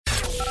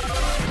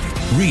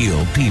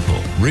Real people,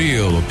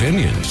 real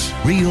opinions,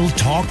 real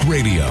talk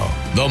radio.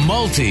 The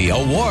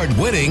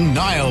multi-award-winning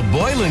Niall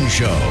Boylan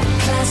Show.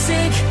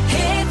 Classic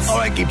hits. All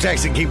right, keep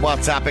texting, keep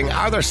WhatsApping.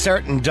 Are there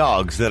certain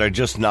dogs that are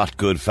just not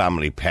good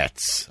family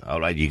pets?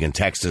 All right, you can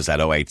text us at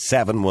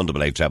 087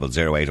 188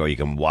 0008, or you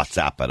can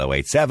WhatsApp at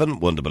 087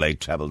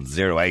 188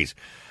 0008.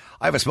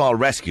 I have a small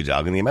rescue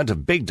dog, and the amount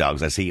of big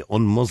dogs I see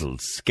unmuzzled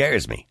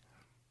scares me.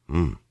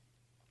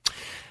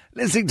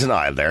 Listening to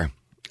Niall there,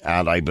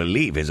 and I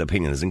believe his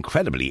opinion is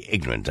incredibly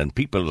ignorant, and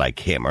people like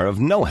him are of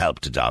no help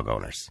to dog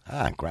owners.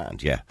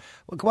 Grand, yeah.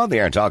 Well, come on the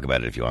air and talk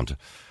about it if you want to.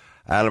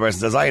 And the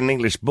person says, I had an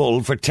English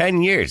bull for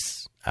 10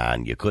 years,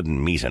 and you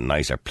couldn't meet a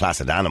nicer,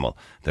 placid animal.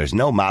 There's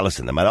no malice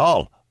in them at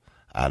all.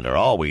 And they're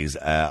always,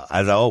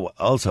 as I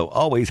also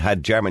always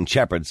had German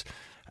Shepherds,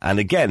 and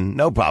again,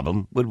 no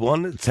problem with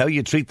one. It's how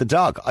you treat the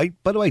dog.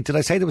 By the way, did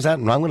I say there was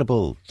anything wrong with a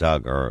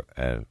bulldog or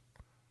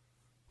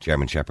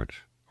German Shepherd?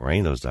 Or any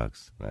of those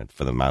dogs, right,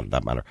 for that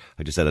matter.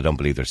 I just said I don't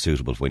believe they're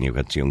suitable when you've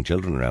got young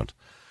children around.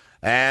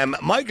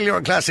 Michael, you're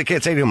on Classic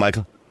Hits. How are you doing,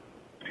 Michael?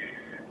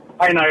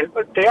 I know,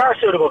 but they are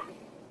suitable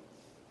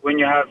when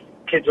you have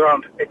kids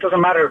around. It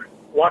doesn't matter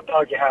what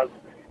dog you have.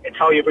 It's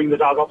how you bring the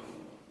dog up.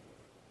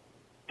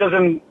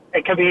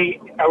 It could be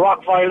a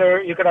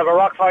Rottweiler. You could have a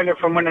Rottweiler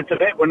from when it's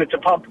a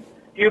pup.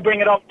 You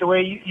bring it up the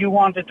way you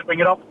want it to bring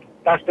it up.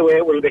 That's the way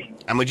it will be.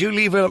 And would you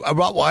leave a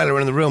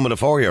Rottweiler in the room with a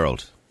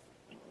 4-year-old?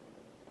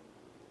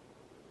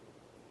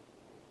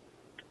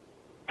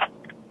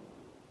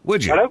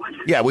 Would you? Hello?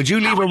 Yeah, would you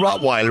leave a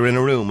Rottweiler in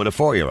a room with a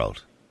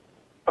 4-year-old?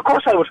 Of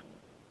course I would.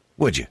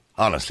 Would you?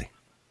 Honestly?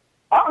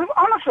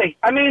 Honestly.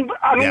 I mean...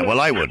 Yeah,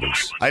 well, I wouldn't.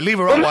 I'd leave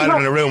a Rottweiler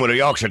in a room with a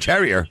Yorkshire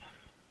Terrier.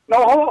 No,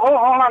 hold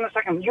on a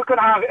second. You could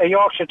have a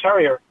Yorkshire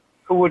Terrier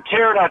who would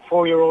tear that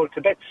 4-year-old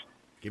to bits.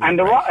 And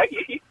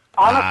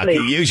honestly...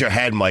 use your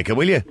head, Michael,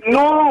 will you?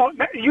 No,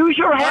 use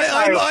your head.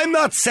 I'm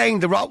not saying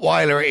the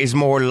Rottweiler is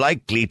more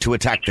likely to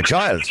attack the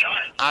child.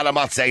 And I'm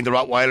not saying the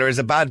Rottweiler is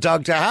a bad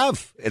dog to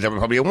have. It's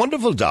probably a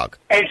wonderful dog.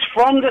 It's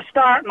from the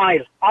start,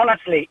 Niall.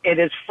 Honestly, it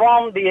is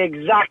from the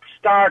exact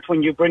start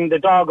when you bring the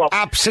dog up.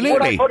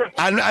 Absolutely.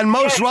 And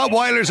most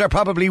Rottweilers are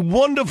probably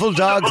wonderful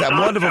dogs and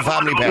wonderful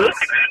family pets.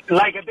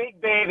 Like a big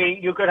baby,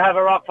 you could have a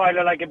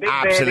Rottweiler like a big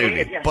baby.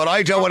 Absolutely. But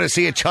I don't want to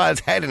see a child's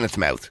head in its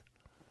mouth.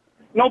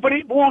 No, but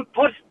it won't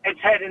put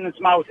its head in its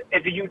mouth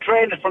if you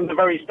train it from the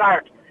very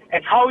start.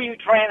 It's how you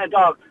train a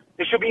dog.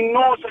 There should be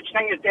no such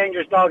thing as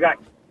Dangerous Dog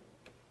Act.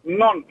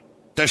 None.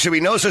 There should be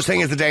no such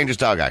thing as the Dangerous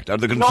Dog Act. Or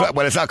well,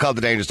 it's not called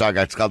the Dangerous Dog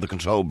Act, it's called the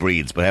Controlled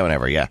Breeds, but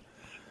however, yeah.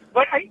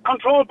 But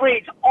controlled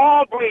breeds,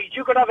 all breeds.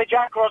 You could have a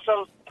Jack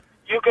Russell,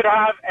 you could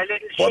have a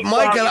little sheepdog. But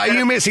Michael, are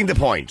you missing the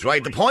point,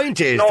 right? The point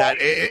is that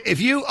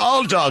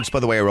all dogs, by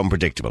the way, are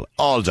unpredictable.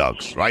 All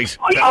dogs, right?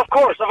 Of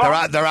course.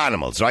 They're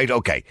animals, right?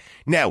 Okay.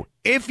 Now,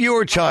 if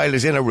your child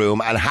is in a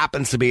room and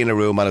happens to be in a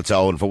room on its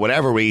own for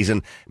whatever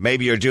reason,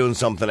 maybe you're doing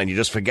something and you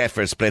just forget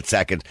for a split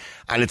second,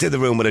 and it's in the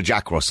room with a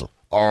Jack Russell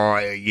or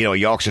a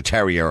Yorkshire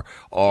Terrier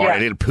or a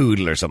little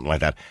poodle or something like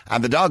that,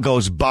 and the dog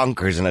goes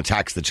bonkers and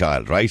attacks the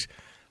child, right?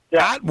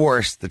 Yeah. At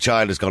worst, the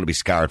child is going to be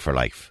scarred for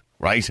life,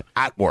 right?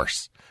 At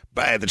worst.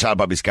 The child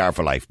probably scarred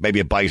for life. Maybe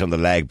a bite on the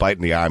leg, bite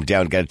in the arm,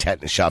 down, get a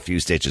tetanus shot, few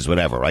stitches,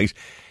 whatever, right?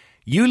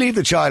 You leave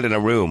the child in a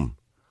room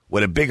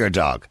with a bigger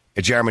dog,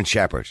 a German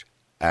Shepherd,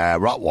 a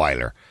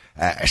Rottweiler,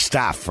 a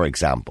Staff, for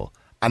example,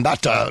 and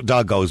that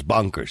dog goes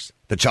bonkers.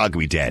 The child could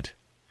be dead.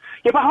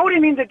 Yeah, but how do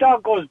you mean the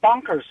dog goes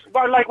bonkers?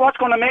 Well, like, what's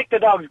going to make the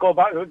dog go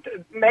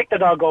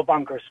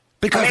bonkers?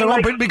 Because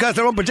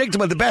they're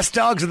unpredictable. The best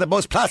dogs and the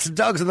most placid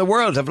dogs in the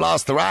world have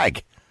lost the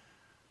rag.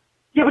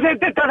 Yeah, but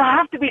there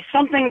have to be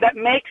something that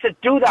makes it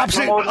do that.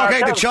 Absolutely.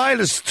 Okay, the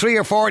child is 3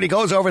 or 4 and he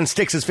goes over and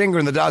sticks his finger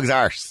in the dog's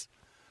arse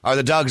or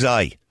the dog's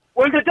eye.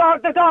 Well, the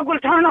dog will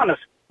turn on it.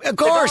 Of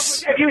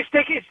course. If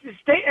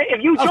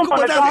you jump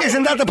on a dog...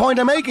 Isn't that the point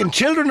I'm making?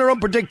 Children are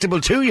unpredictable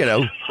too, you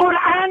know. But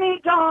any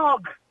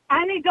dog...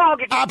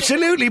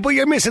 Absolutely, but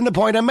you're missing the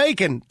point I'm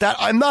making. That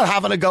I'm not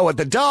having a go at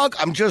the dog.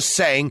 I'm just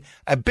saying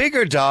a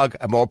bigger dog,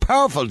 a more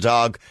powerful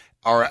dog,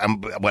 or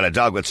a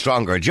dog with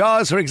stronger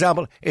jaws, for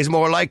example, is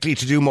more likely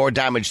to do more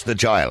damage to the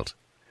child.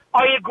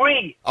 I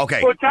agree.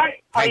 Okay. But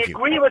I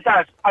agree with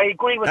that.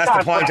 That's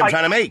the point I'm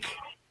trying to make.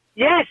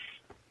 Yes,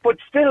 but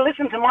still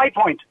listen to my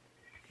point.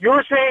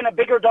 You're saying a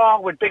bigger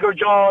dog with bigger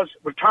jaws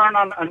will turn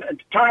on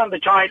the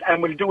child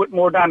and will do it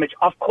more damage.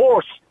 Of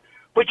course.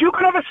 But you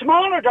could have a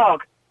smaller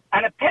dog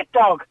and a pet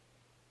dog.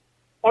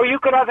 Or you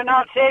could have an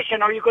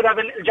Alsatian, or you could have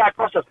a little Jack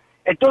Russell.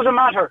 It doesn't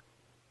matter.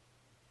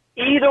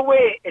 Either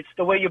way, it's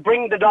the way you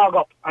bring the dog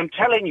up. I'm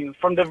telling you,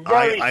 from the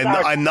very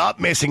start. I'm not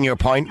missing your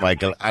point,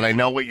 Michael, and I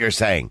know what you're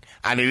saying.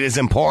 And it is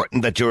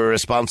important that you're a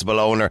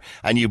responsible owner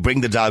and you bring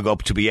the dog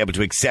up to be able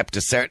to accept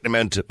a certain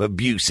amount of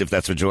abuse, if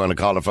that's what you want to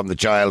call it, from the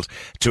child,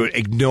 to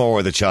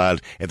ignore the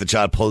child if the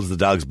child pulls the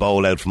dog's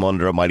bowl out from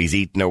under him while he's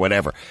eating or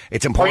whatever.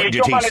 It's important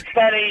you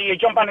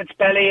jump on its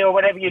belly or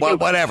whatever you do. Well,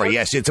 whatever,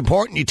 yes. It's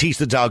important you teach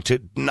the dog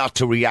not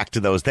to react to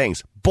those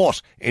things. But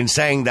in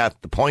saying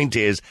that, the point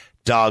is,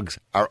 dogs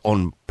are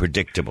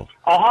unpredictable.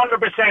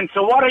 100%.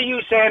 So what are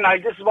you saying?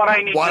 This is what I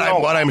need to know.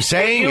 What I'm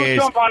saying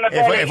is,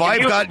 if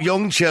I've got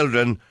young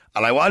children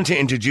and I want to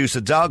introduce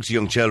a dog to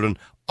young children,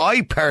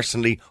 I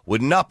personally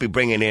would not be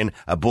bringing in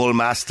a Bull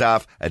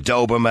Mastiff, a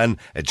Doberman,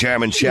 a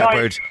German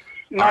Shepherd,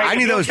 or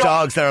any of those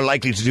dogs that are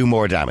likely to do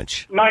more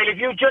damage. Niall,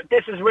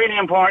 this is really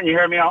important. You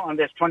hear me out on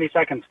this. 20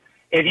 seconds.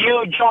 If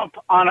you jump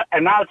on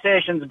an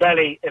Alsatian's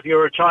belly, if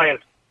you're a child,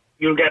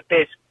 you'll get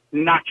bit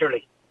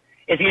naturally.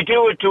 If you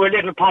do it to a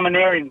little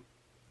Pomeranian,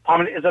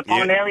 is it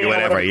Pomeranian?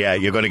 Whatever, yeah,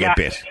 you're going to get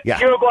bit. Yeah.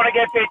 You're going to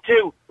get bit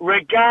too,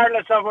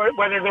 regardless of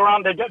whether they're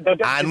on the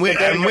and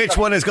which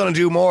one is going to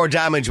do more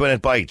damage when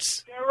it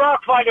bites? The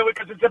Rottweiler,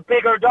 because it's a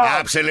bigger dog.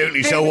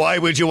 Absolutely. So why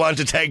would you want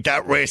to take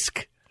that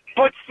risk?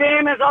 But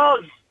same as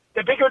us,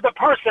 the bigger the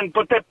person.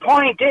 But the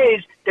point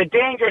is, the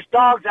Dangerous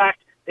Dogs Act,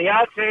 the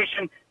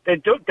Alsatian, the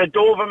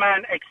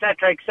Doberman,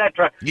 etc.,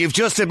 etc. You've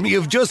just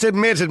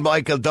admitted,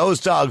 Michael, those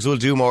dogs will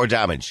do more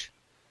damage.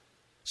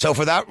 So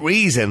for that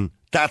reason,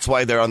 that's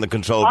why they're on the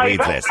controlled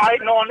breeds list.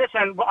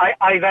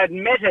 I've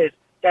admitted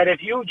that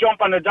if you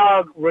jump on a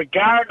dog,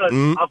 regardless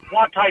of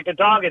what type of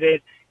dog it is,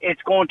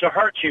 it's going to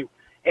hurt you.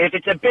 If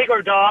it's a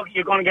bigger dog,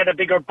 you're going to get a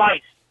bigger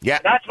bite. Yeah.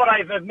 That's what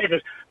I've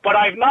admitted. But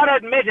I've not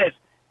admitted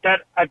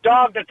that a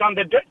dog that's on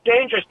the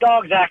Dangerous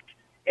Dogs Act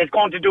is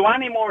going to do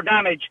any more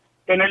damage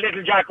than a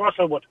little Jack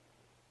Russell would.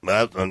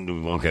 Well,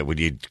 okay, well,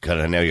 you kind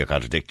of know you're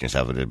contradicting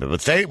yourself a little bit.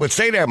 But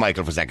stay there,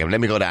 Michael, for a second.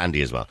 Let me go to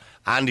Andy as well.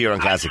 Andy, you're on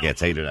Classic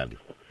Hits. How you doing, Andy?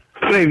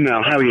 Good evening,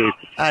 Al. How are you?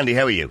 Andy,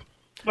 how are you?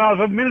 Well, I have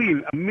a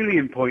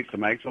million points to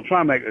make, so I'll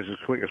try and make this as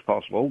quick as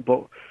possible.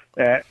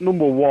 But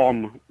number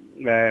one,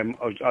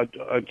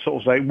 I'd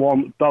sort of say,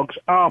 one, dogs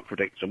are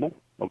predictable,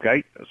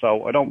 okay?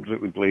 So I don't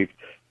particularly believe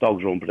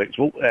dogs are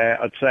unpredictable.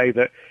 I'd say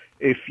that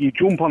if you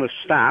jump on a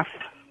staff,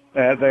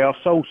 they are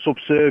so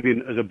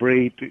subservient as a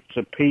breed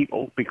to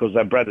people because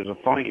they're bred as a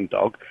fighting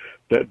dog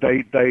that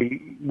they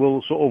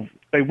will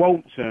they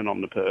won't turn on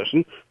the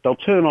person. They'll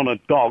turn on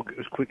another dog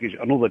as quick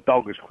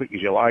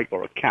as you like,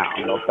 or a cat,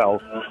 and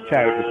they'll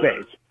tear it to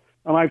bits.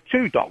 And I have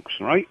two dogs,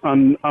 right?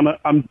 And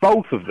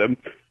both of them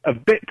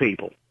have bit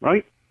people,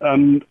 right?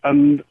 And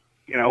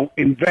you know,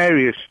 in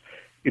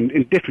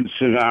different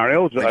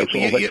scenarios that I've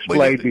sort of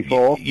explained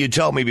before. You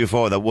told me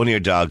before that one of your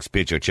dogs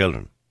bit your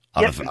children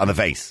on the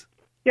face.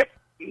 Yep.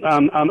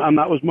 And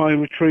that was my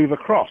Retriever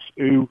Cross,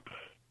 who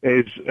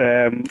is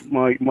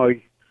my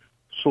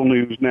son,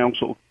 who's now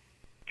sort of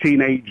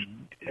teenage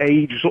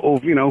age, sort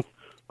of, you know,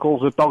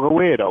 calls the dog a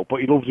weirdo, but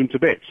he loves him to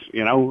bits,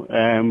 you know.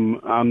 And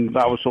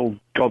that was sort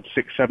of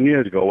 6-7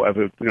 years ago,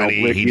 whatever. You know,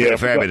 and he did a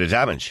fair bit of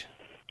damage.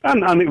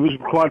 And it was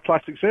required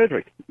plastic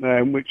surgery,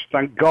 which,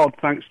 thank God,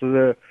 thanks to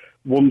the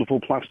wonderful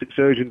plastic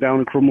surgeon down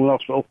in Cromwell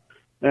Hospital,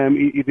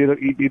 he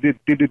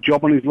did a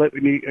job on his lip,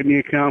 and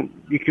you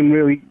can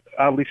really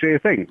hardly see a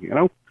thing, you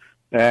know.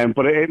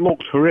 But it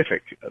looked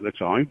horrific at the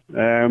time.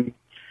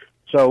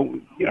 So,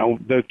 you know,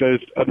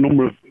 there's a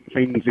number of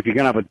things. If you're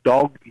going to have a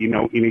dog, you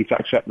know, you need to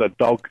accept that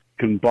dog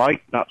can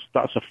bite.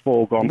 That's a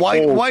foregone.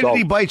 Why did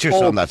he bite your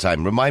son that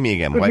time? Remind me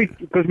again.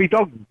 Because my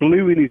dog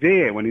blew in his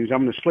ear when he was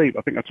having a sleep.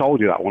 I think I told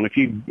you that one. If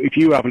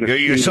you having a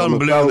your son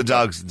blew in the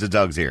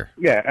dog's ear.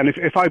 Yeah, and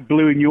if I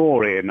blew in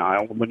your ear,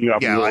 Niall, when you're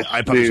having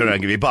I'd probably turn around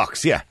and give you a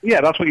box. Yeah,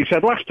 that's what you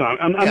said last time,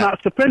 and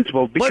that's the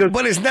principle. Because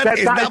but isn't that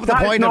the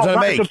point I'm trying to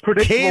make? That's a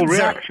predictable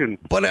reaction.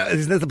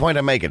 Isn't that the point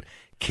I'm making?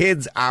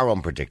 Kids are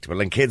unpredictable,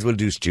 and kids will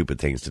do stupid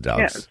things to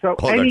dogs. Yeah, so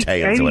pull their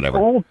tails or whatever.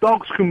 All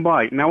dogs can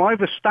bite. Now, I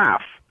have a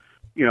staff,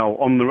 you know,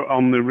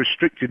 on the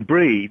restricted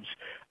breeds,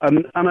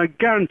 and I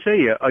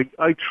guarantee you,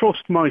 I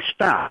trust my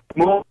staff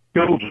more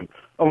than children.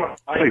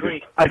 I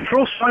agree. I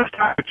trust my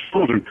staff with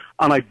children,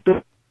 and I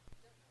don't.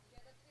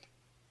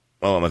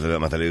 Oh, I'm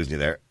at losing you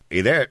there. Are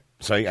you there?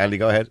 Sorry, Andy,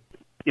 go ahead.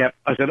 Yeah,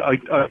 I said I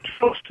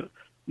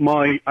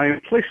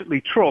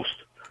implicitly trust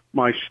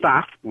my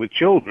staff with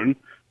children,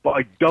 but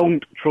I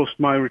don't trust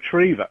my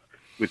Retriever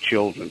with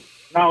children.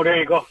 No, there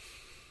you go.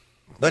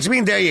 What do you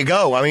mean, there you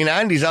go? I mean,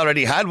 Andy's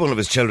already had one of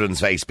his children's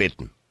face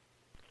bitten.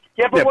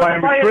 Yeah, but by a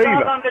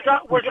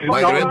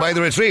Retriever. By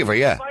the Retriever,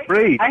 yeah.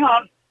 Breed. Hang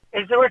on.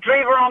 Is the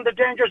Retriever on the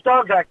Dangerous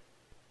Dogs Act?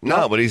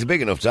 No, but he's a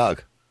big enough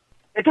dog.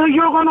 You're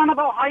going on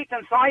about height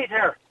and size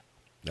here.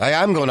 I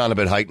am going on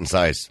about height and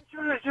size.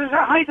 There's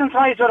a height and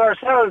size with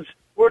ourselves.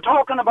 We're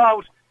talking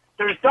about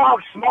there's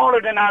dogs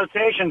smaller than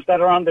Alsatians that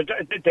are on the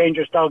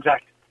Dangerous Dogs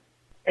Act.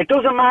 It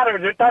doesn't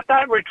matter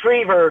that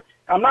Retriever,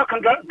 I'm not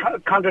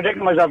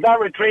contradicting myself,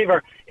 that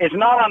Retriever is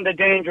not on the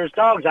Dangerous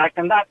Dogs Act,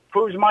 and that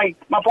proves my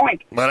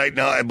point.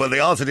 But they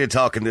also did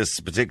talk in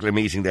this particular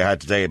meeting they had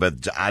today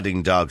about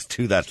adding dogs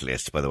to that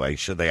list, by the way.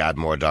 Should they add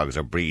more dogs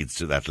or breeds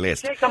to that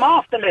list? Take them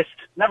off the list.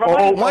 Never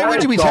mind. Why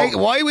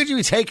would you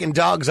be taking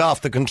dogs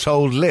off the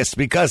controlled list?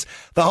 Because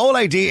the whole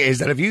idea is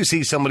that if you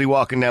see somebody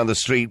walking down the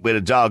street with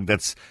a dog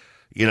that's,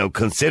 you know,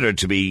 considered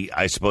to be,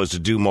 I suppose, to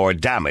do more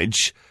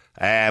damage.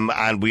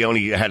 And we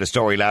only had a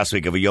story last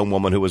week of a young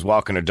woman who was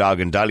walking her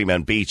dog in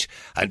Dollymount Beach,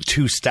 and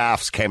two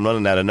staffs came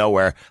running out of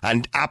nowhere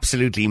and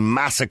absolutely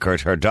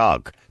massacred her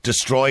dog,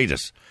 destroyed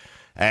it.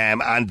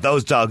 And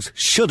those dogs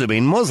should have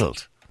been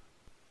muzzled.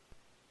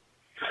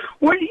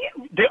 Well,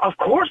 of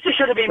course they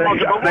should have been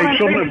multiple. They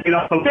shouldn't have been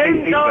off the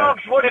line Them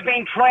dogs would have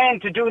been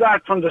trained to do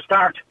that from the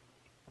start.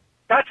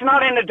 That's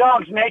not in the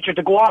dog's nature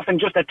to go off and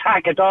just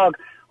attack a dog.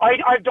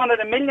 I've done it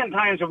a million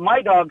times with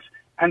my dogs,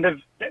 and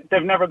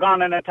they've never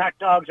gone and attacked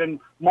dogs and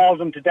mauled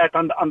them to death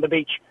on the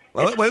beach.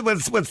 Well,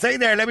 we'll stay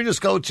there. Let me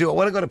just go to... I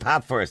want to go to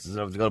Pat first. I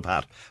want to go to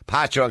Pat.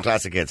 Pat, you're on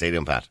Classic Hits. How you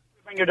doing, Pat?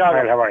 Bring your dog.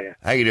 Well, how are you?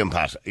 How you doing,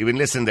 Pat? You've been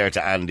listening there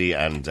to Andy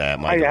and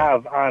Michael. I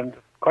have, and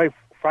quite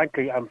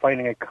frankly, I'm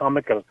finding it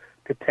comical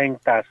to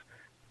think that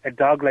a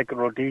dog like a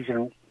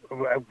Rhodesian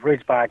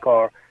Ridgeback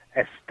or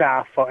a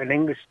staff or an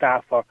English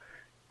staff are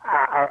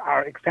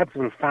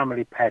acceptable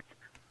family pets.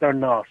 They're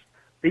not.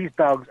 These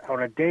dogs are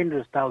on a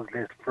dangerous dog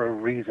list for a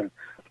reason.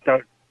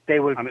 They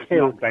will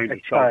kill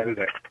a child.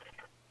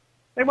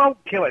 They won't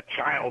kill a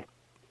child.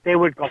 They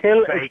would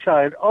kill a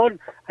child.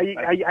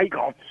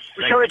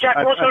 Sure, Jack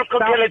Russell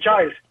could kill a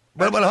child.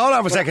 Well, hold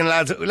on for a second,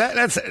 lads.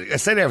 Let's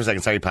stay there for a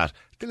second. Sorry, Pat.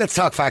 Let's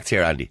talk facts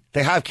here, Andy.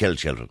 They have killed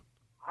children.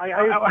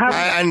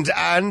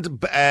 And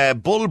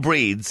bull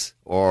breeds,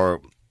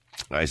 or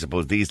I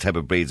suppose these type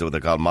of breeds are what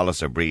they're called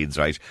molosser breeds,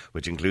 right?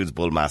 Which includes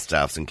bull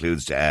mastiffs,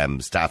 includes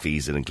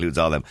staffies, and includes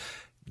all them.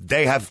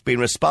 They have been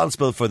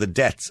responsible for the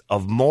deaths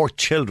of more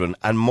children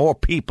and more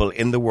people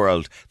in the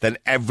world than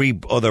every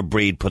other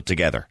breed put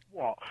together.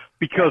 What?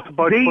 Because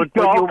these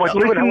dogs...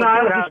 Listen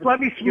now, just let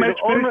me finish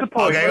the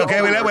point. Okay,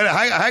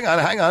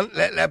 hang on.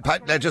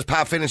 Let just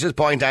Pat finish his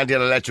point, Andy,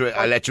 and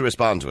I'll let you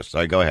respond to it.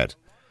 Sorry, go ahead.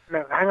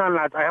 Now, hang on,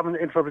 lads. I haven't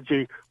interrupted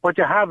you. What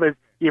you have is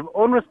you have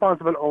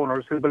unresponsible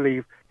owners who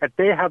believe that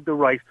they have the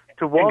right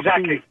to walk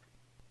these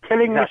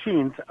killing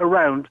machines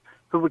around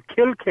who would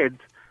kill kids.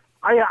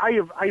 I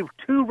have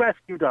two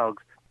rescue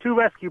dogs, two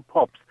rescue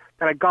pups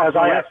that I got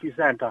from the rescue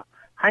centre.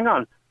 Hang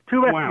on.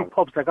 Two rescue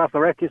pups that I got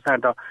from the rescue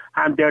centre,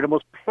 and they're the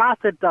most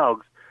placid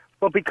dogs.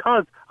 But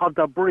because of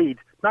their breed,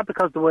 not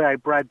because of the way I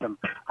bred them,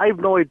 I have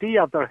no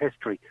idea of their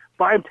history.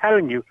 But I'm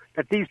telling you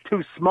that these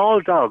two small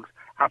dogs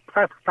are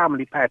perfect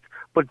family pets.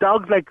 But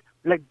dogs like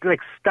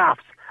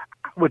staffs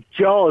with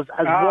jaws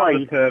as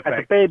wide as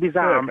a baby's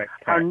arm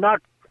are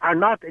not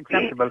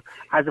acceptable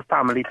as a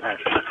family pet.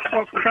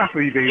 What crap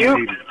are you being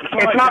eating?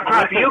 It's not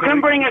crap. You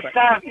can bring a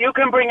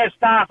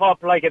staff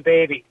up like a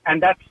baby,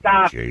 and that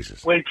staff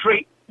will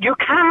treat. You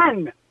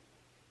can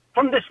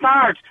from the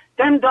start.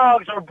 Them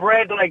dogs are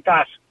bred like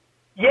that.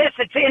 Yes,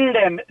 it's in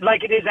them,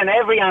 like it is in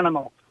every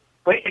animal.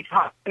 But it's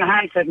how you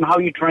enhance it and how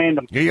you train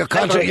them. You're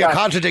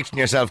contradicting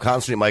yourself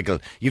constantly, Michael.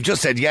 You've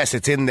just said, yes,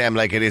 it's in them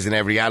like it is in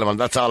every animal.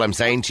 That's all I'm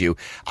saying to you.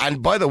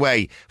 And by the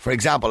way, for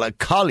example, a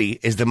collie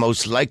is the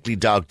most likely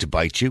dog to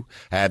bite you.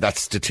 That's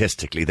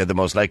statistically, they're the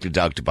most likely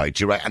dog to bite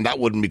you, right? And that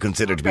wouldn't be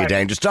considered to be a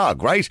dangerous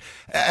dog, right?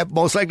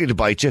 Most likely to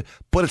bite you,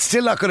 but it's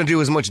still not going to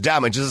do as much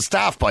damage as a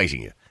staff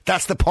biting you.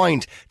 That's the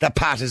point that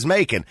Pat is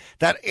making.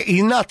 That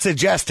he's not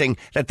suggesting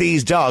that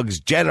these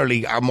dogs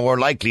generally are more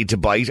likely to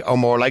bite or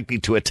more likely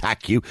to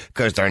attack you,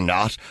 because they're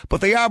not.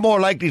 But they are more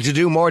likely to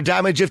do more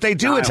damage if they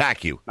do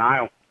attack you.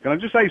 Niall, can I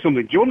just say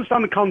something? Do you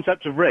understand the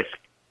concept of risk?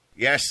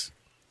 Yes.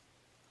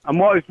 And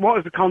what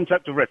is the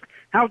concept of risk?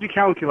 How do you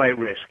calculate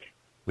risk?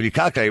 Well, you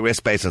calculate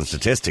risk based on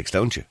statistics,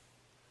 don't you?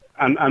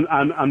 And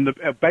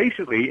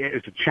basically it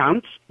is a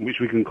chance, which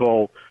we can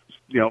call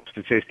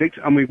statistics,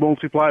 and we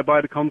multiply it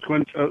by the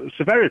consequent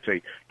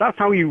severity. That's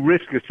how you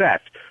risk assess.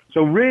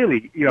 So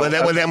really,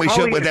 then we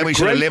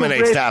should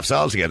eliminate staffs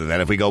altogether. Then,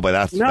 if we go by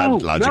that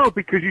logic. No,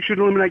 because you should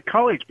eliminate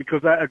collies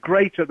because they've a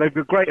greater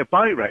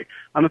bite rate.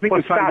 And I think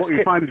in fact what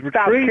you find is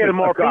retrievers kill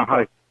more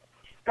people.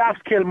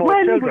 Staffs kill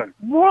more children.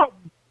 What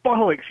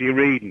bollocks are you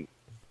reading?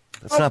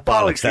 That's not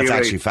bollocks. That's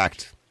actually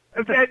fact.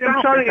 I'm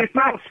sorry, it's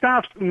not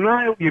staffs.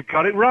 No, you've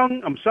got it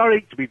wrong. I'm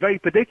sorry to be very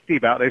predictive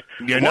about this.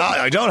 You're not.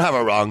 I don't have it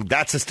wrong.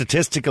 That's a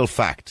statistical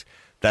fact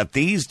that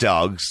these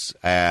dogs,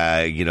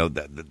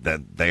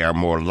 that they are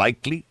more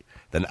likely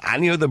than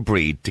any other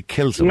breed to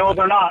kill someone. No,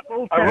 they're not.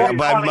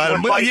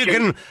 Well,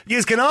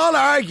 you can all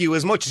argue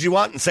as much as you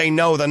want and say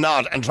no, they're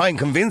not, and try and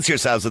convince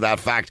yourselves of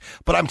that fact.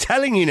 But I'm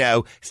telling you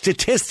now,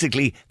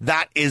 statistically,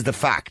 that is the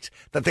fact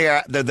that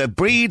the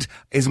breed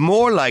is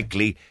more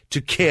likely to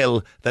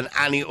kill than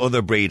any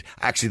other breed,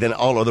 actually than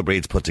all other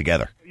breeds put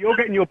together. You're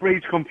getting your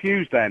breeds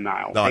confused there,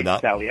 Niall. No, I'm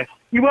not.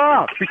 You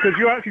are, because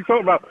you're actually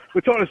talking about, I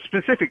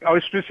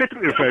was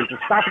specifically referring to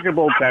Staffordshire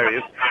Bull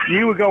Terriers.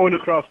 You were going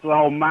across to the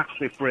whole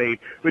Mastiff breed,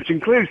 which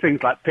includes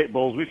things like pit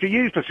bulls, which are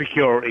used for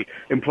security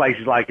in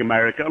places like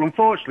America. And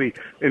unfortunately,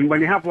 when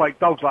you have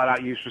dogs like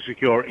that used for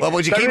security... Well,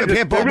 would you keep a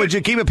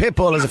pit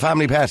bull as a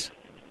family pet?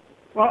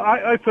 Well,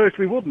 I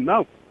personally wouldn't,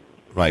 no.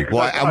 Right,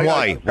 why? And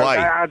why?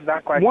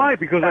 Why?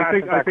 Because I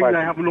think they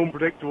have an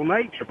unpredictable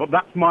nature, but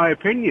that's my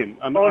opinion.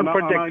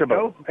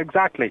 Unpredictable,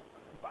 exactly.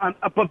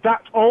 But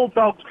that's all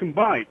dogs can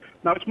bite.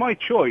 Now, it's my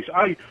choice.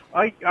 I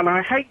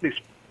hate this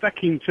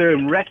fucking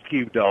term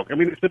rescue dog. I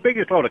mean, it's the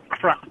biggest load of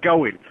crap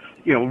going,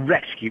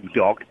 rescue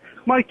dog.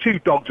 My two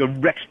dogs are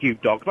rescue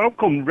dogs. I don't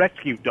call them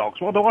rescue dogs.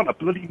 Well, they want a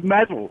bloody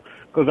medal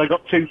because I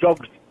got two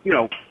dogs,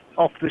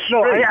 off the street.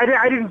 No,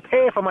 I didn't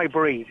pay for my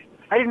breed.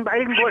 I didn't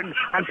go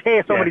and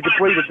pay somebody to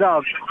breed a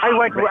dog. I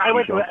went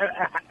to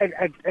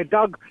a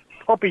dog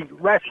puppy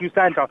rescue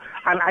centre,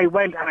 and I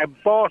went and I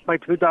bought my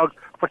 2 dogs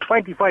for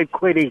 25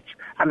 quid each,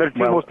 and they're the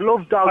most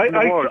loved dogs in the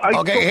world.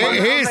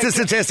 Here's the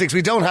statistics.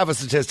 We don't have a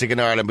statistic in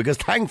Ireland because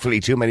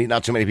thankfully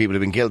not too many people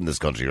have been killed in this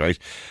country, right?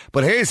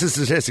 But here's the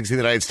statistics in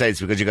the United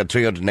States because you've got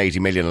 380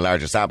 million, a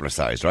larger sample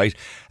size, right?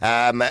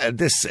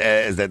 This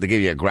is that they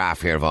give you a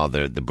graph here of all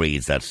the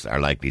breeds that are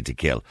likely to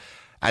kill.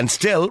 And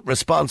still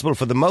responsible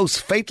for the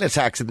most fatal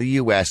attacks in the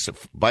US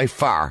by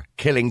far,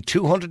 killing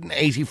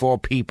 284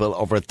 people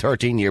over a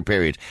 13-year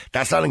period.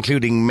 That's not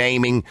including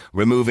maiming,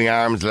 removing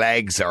arms,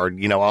 legs, or,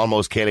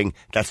 almost killing.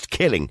 That's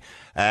killing.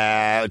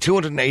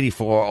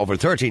 284 over a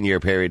 13-year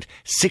period.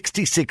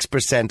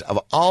 66% of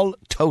all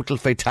total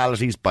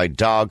fatalities by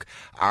dog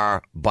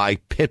are by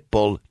pit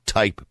bull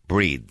type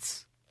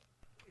breeds.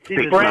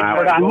 They're breeding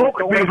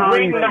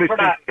them for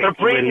that. They're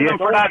breeding them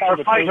for that,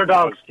 for fighter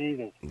dogs.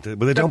 But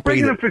they don't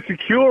breed them for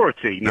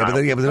security. Yeah, but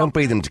they don't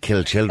breed them to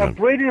kill children. They're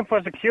breeding them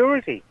for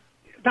security.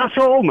 That's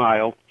all,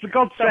 Niall. For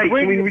God's sake.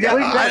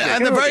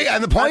 And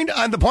the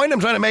point I'm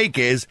trying to make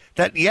is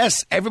that,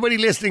 yes, everybody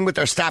listening with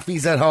their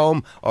staffies at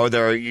home or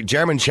their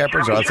German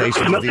Shepherds or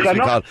Alsatians, as they used to be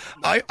called,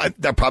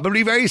 they're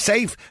probably very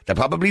safe. They're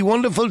probably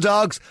wonderful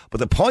dogs.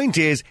 But the point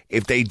is,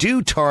 if they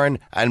do turn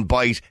and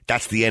bite,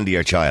 that's the end of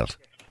your child.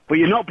 But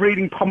you're not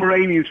breeding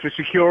Pomeranians for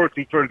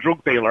security for a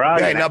drug dealer, are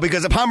you? Yeah, no,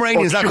 because a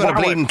Pomeranian's not going to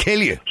bleed and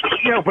kill you.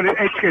 Yeah, but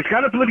it's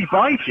got to bloody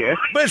bite you.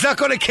 But it's not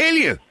going to kill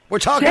you. We're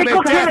talking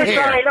about death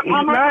here.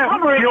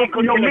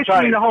 You're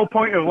missing the whole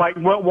point of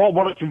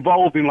what it's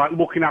involved in,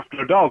 looking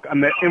after a dog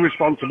and the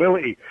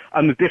irresponsibility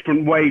and the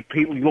different way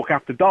people look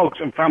after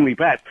dogs and family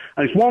pets.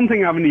 And it's one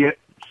thing having the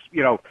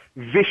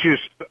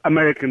vicious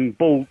American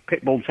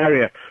pit bull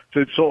terrier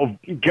to sort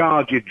of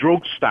guard your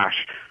drug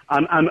stash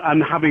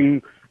and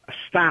having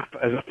staff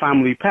as a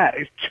family pet.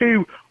 It's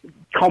two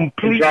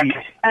completely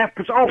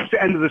opposite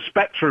end of the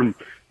spectrum,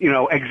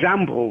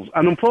 examples.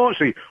 And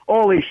unfortunately,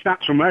 all these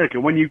stats from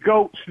America, when you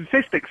go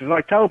statistics, as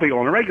I tell people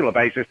on a regular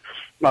basis,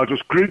 are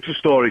just groups of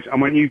stories.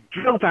 And when you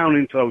drill down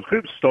into those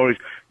groups of stories,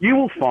 you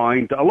will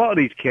find that a lot of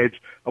these kids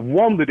have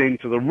wandered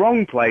into the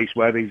wrong place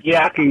where these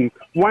fucking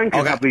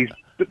wankers have these.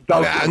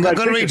 I'm going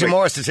to read you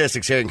more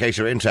statistics here in case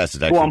you're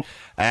interested. Actually,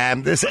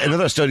 this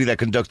another study that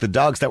conducted the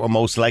dogs that were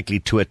most likely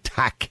to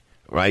attack.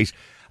 Right.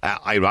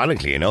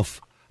 Ironically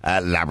enough,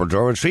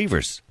 Labrador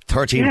Retrievers,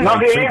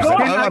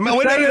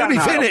 13.3%. Let me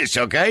finish,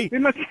 okay?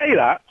 Didn't I say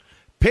that?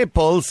 Pit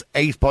Bulls,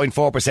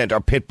 8.4%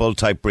 are Pit Bull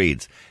type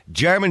breeds.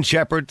 German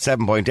Shepherd,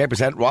 7.8%.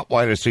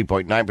 Rottweilers,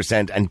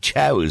 3.9%. And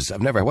Chows,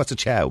 what's a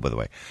Chow, by the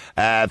way?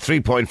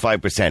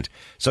 3.5%.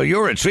 So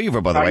your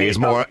Retriever, by the way,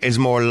 is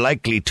more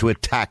likely to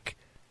attack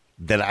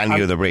than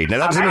any other breed. Now,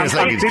 that doesn't mean it's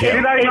likely to kill.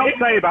 Did I not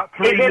say about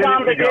 3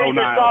 minutes ago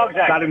now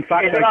that, in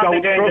fact, I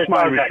don't trust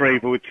my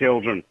Retriever with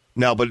children?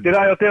 No, but did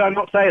I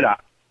not say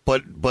that?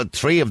 But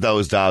 3 of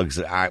those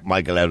dogs,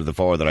 Michael, out of the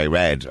 4 that I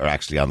read, are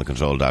actually on the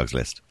controlled dogs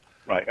list.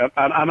 Right,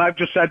 and I've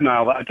just said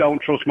now that I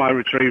don't trust my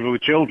Retriever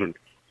with children.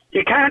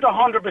 You can't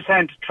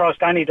 100%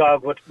 trust any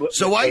dog with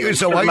So what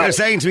you're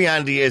saying to me,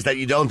 Andy, is that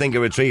you don't think a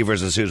Retriever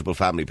is a suitable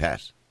family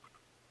pet?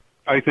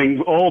 I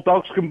think all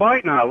dogs can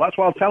bite now. That's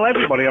what I'll tell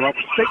everybody, and I'll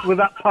stick with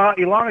that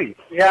party line.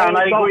 Yeah, and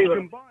I agree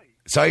with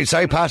Sorry,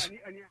 Pat.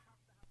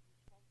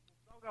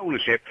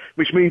 Ownership,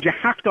 which means you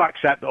have to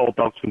accept that all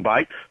dogs can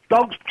bite.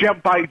 Dogs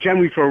bite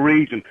generally for a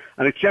reason,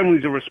 and it's generally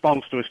the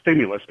response to a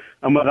stimulus,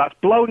 and whether that's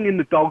blowing in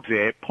the dog's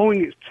ear,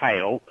 pulling its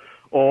tail,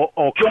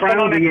 or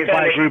crowding it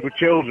by a group of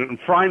children and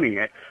frightening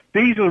it,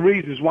 these are the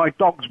reasons why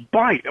dogs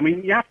bite. I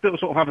mean, you have to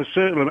sort of have a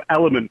certain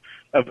element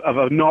of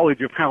a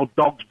knowledge of how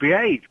dogs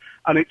behave,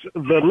 and it's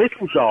the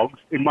little dogs,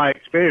 in my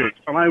experience,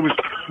 and I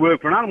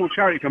worked for an animal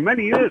charity for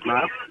many years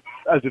now,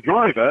 as a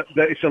driver,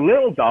 that it's the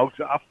little dogs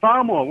that are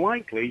far more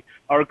likely,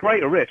 are a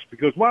greater risk,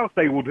 because whilst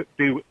they would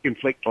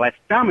inflict less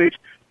damage,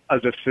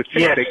 as a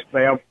statistic,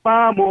 they are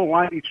far more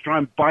likely to try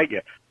and bite you,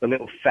 the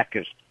little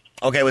feckers.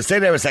 Okay, well, stay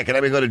there a second.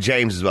 Let me go to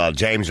James as well.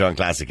 James, you're on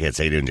Classic Hits.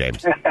 How you doing,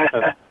 James?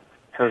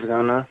 How's it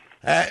going now?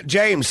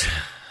 James,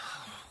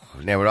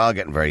 now we're all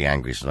getting very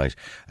angry tonight,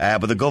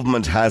 but the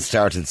government has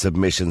started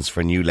submissions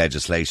for new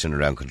legislation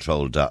around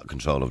control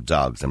of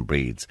dogs and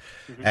breeds.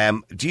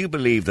 Mm-hmm. Do you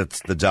believe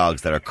that the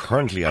dogs that are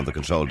currently on the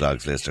control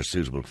dogs list are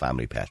suitable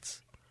family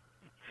pets?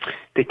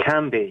 They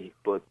can be,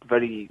 but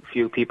very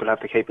few people have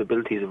the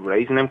capabilities of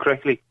raising them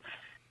correctly.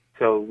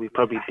 So we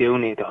probably do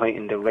need to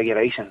heighten the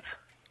regulations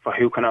for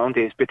who can own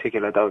these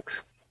particular dogs.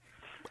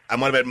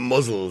 And what about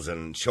muzzles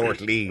and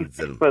short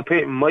leads? Well,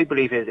 my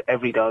belief is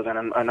every dog,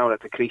 and I know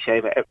that's a cliche,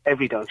 but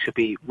every dog should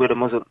be with a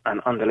muzzle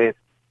and on the lid.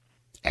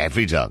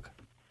 Every dog?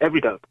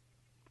 Every dog,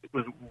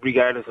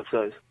 regardless of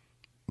size.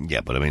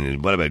 Yeah, but I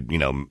mean, what about,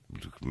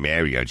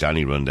 Mary or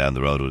Johnny run down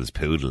the road with his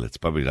poodle? It's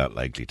probably not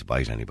likely to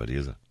bite anybody,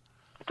 is it?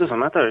 It doesn't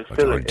matter.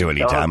 It's or do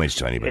any damage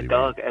to anybody. A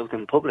dog out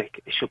in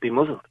public, it should be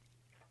muzzled.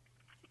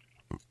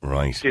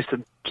 Right.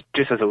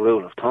 Just as a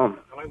rule of thumb.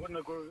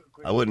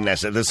 I wouldn't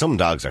necessarily. There's some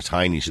dogs are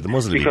tiny. Should the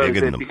muzzle be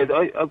bigger than them? Because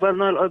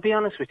I'll be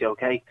honest with you,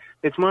 okay?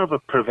 It's more of a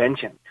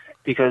prevention.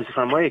 Because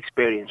from my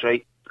experience,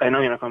 right, I know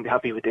you're not going to be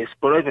happy with this,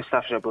 but I have a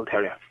Staffordshire Bull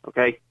Terrier,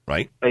 okay?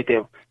 Right. I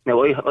do.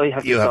 Now, I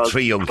have You this have dog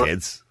 3 young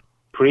kids.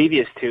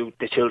 Previous to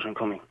the children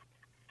coming,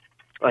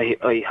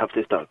 I have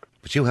this dog.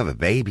 But you have a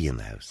baby in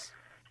the house.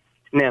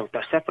 Now,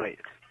 they're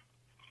separated.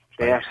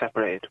 They are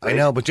separated. Right? I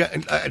know, but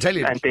I tell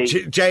you, And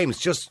James,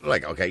 just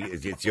like, okay,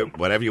 it's your,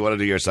 whatever you want to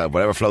do yourself,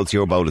 whatever floats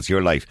your boat, it's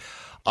your life.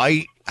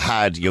 I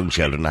had young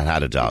children and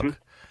had a dog.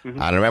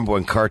 And I remember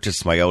when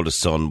Curtis, my oldest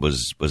son,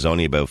 was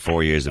only about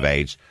 4 years of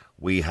age,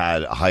 we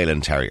had a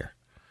Highland Terrier,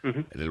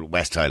 a little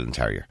West Highland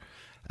Terrier.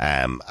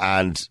 And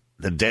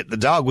the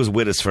dog was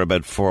with us for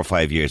about 4 or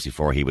 5 years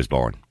before he was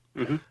born.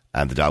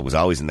 And the dog was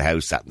always in the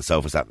house, sat on the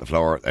sofa, sat on the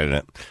floor.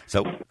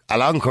 So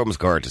along comes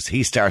Curtis.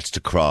 He starts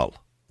to crawl,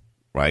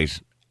 right?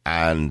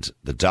 And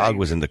the dog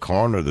was in the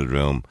corner of the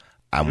room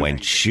and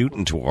went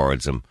shooting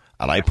towards him.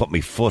 And I put my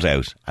foot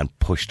out and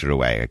pushed her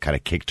away. I kind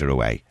of kicked her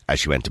away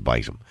as she went to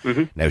bite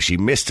him. Now, she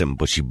missed him,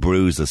 but she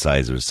bruised the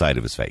side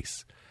of his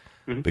face.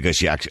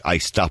 Because I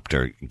stopped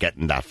her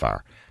getting that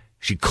far.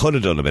 She could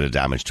have done a bit of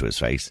damage to his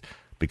face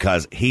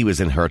because he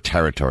was in her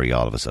territory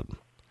all of a sudden.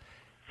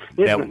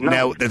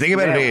 Now, the thing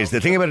about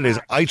it is,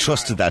 I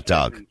trusted that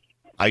dog.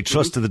 I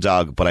trusted the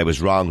dog, but I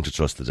was wrong to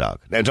trust the dog.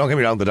 Now, don't get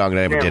me wrong, the dog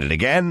never did it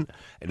again.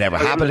 It never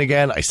happened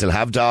again. I still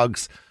have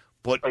dogs,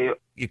 but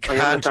you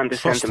can't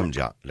trust them,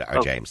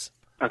 James.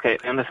 Okay,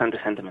 I understand the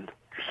sentiment.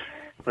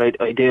 Right,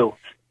 I do.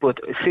 But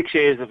 6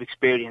 years of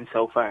experience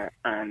so far,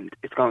 and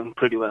it's going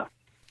pretty well.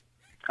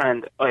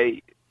 And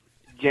I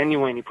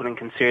genuinely put in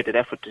concerted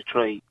effort to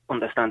try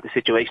understand the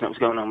situation that was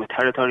going on with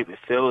territory, with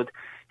food,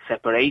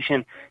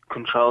 separation,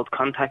 controlled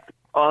contact,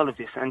 all of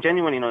this. And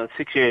genuinely,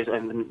 6 years,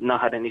 I've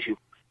not had an issue.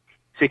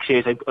 6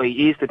 years, I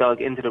eased the dog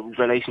into the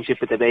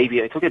relationship with the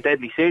baby. I took it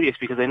deadly serious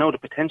because I know the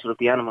potential of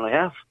the animal I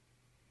have.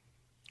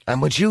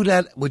 And would you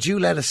let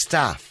a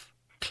staff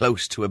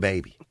close to a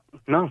baby?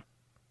 No,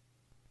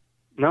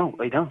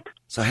 I don't.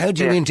 So how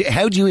do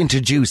you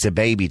introduce a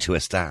baby to a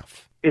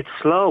staff? It's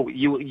slow.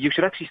 You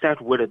should actually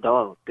start with a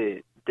doll.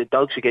 The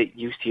dog should get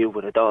used to you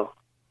with a doll.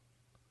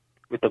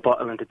 With the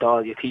bottle and the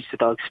doll, you teach the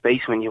dog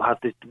space when you have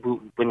the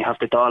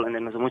doll, and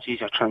then there's a much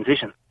easier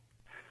transition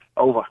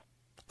over.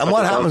 And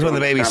what happens when the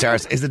baby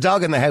starts? Is the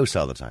dog in the house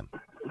all the time?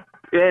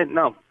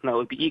 No,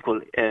 it'd be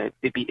equal.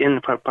 It'd be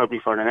in probably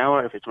for an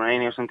hour if it's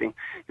raining or something.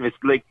 If it's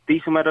like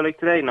decent weather like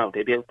today, no,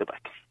 they'd be out the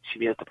back. She'd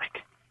be out the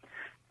back.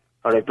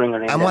 Or I'd bring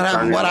her in. And what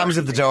happens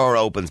if the door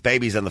opens?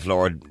 Baby's on the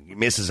floor.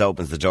 Mrs.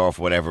 opens the door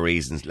for whatever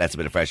reason, lets a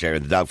bit of fresh air,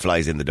 and the dog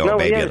flies in the door.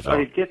 Baby on the floor.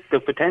 I get the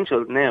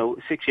potential now.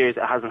 6 years,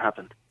 it hasn't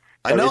happened.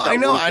 I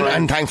know,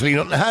 and thankfully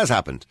nothing has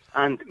happened,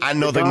 and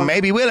nothing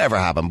maybe will ever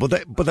happen.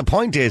 But the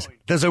point is,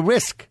 there's a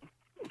risk.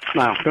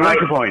 No, can I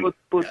make a point?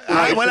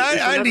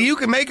 Andy, you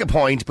can make a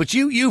point, but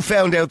you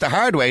found out the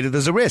hard way that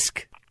there's a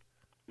risk.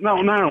 No,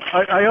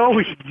 I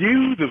always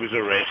knew there was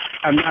a risk,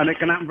 and it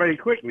can happen very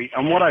quickly.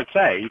 And what I'd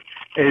say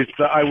is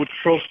that I would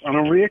trust, and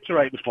I'll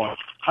reiterate the point,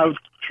 I would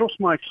trust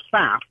my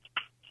staff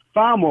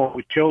far more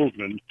with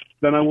children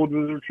than I would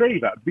with a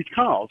retriever,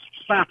 because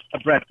staff are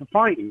bred for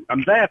fighting,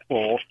 and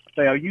therefore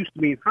they are used to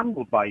being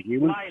handled by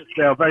humans.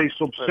 They are very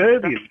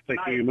subservient to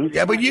humans.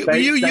 Yeah, but you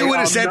would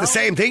have said the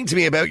same thing to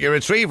me about your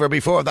retriever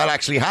before that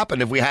actually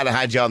happened. If we had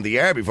had you on the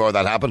air before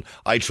that happened,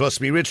 I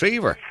trust me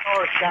retriever.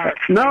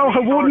 No, I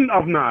wouldn't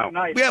have now.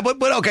 Yeah,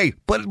 but okay,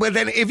 but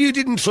then if you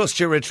didn't trust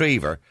your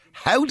retriever,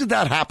 how did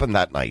that happen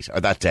that night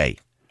or that day?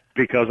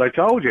 Because I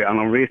told you,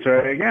 and I'll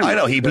reiterate again. I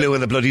know, he blew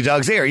in the bloody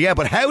dog's ear, yeah,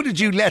 but how did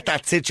you let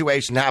that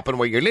situation happen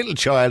where your little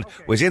child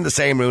was in the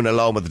same room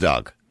alone with the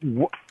dog?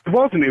 It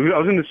wasn't. I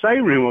was in the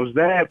same room.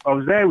 I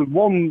was there with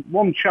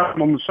one child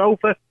on the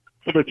sofa.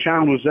 The other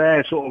child was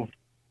there sort of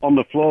on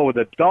the floor with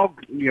a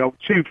dog, 2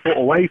 foot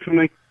away from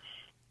me.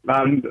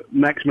 And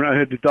next minute I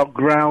heard the dog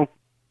growl.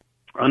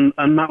 And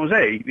that was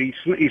it.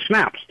 He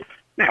snaps.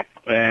 Now,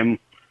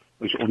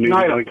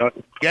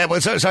 yeah,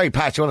 well, sorry,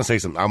 Pat, you want to say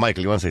something? Or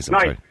Michael, you want to say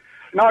something?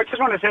 No, I just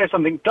want to say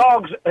something.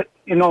 Dogs,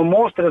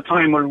 most of the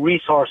time will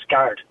resource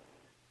guard.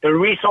 They'll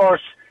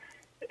resource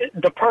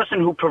the person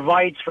who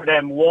provides for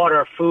them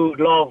water, food,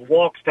 love,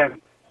 walks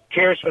them,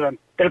 cares for them.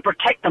 They'll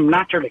protect them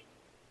naturally.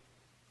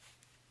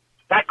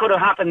 That could have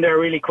happened there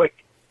really quick.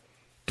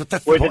 But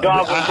that's the point.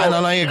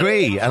 And I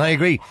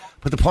agree.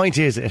 But the point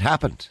is, it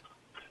happened.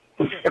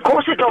 Of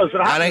course it does.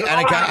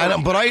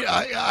 But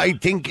I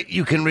think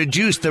you can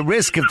reduce the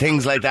risk of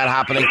things like that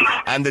happening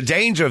and the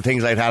danger of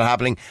things like that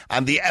happening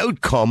and the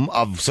outcome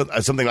of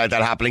something like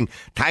that happening.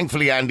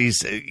 Thankfully,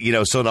 Andy's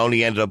son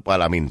only ended up,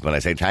 well, I mean, when I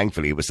say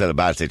thankfully, it was still a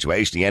bad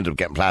situation. He ended up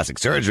getting plastic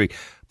surgery,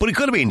 but he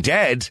could have been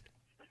dead.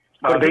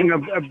 I think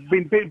I've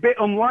been a bit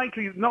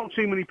unlikely. Not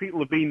too many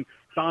people have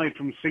died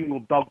from single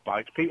dog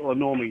bites. People are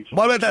normally...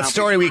 What about that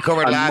story we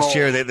covered last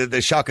year?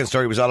 The shocking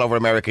story was all over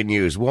American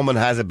news. Woman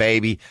has a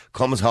baby,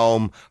 comes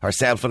home,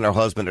 herself and her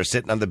husband are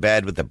sitting on the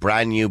bed with the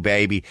brand new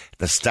baby,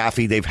 the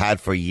staffy they've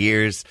had for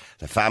years,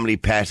 the family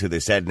pet who they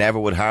said never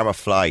would harm a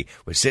fly,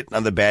 was sitting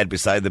on the bed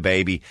beside the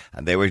baby,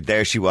 and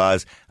there she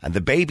was, and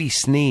the baby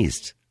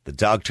sneezed. The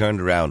dog turned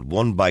around,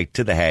 one bite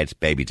to the head,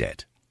 baby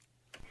dead.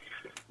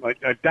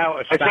 I doubt a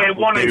I staff say would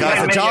one do in Because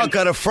 10 the million. dog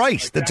got a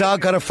fright. The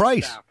dog got a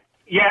fright.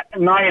 Yeah,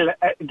 Niall,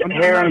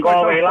 here in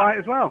Galway.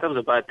 as well. That was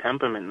a bad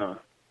temperament, no.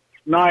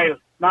 Niall.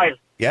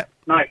 Yeah.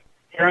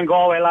 Here in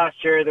Galway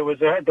last year, there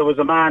was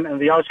a man in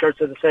the outskirts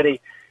of the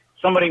city.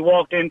 Somebody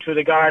walked into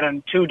the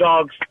garden. 2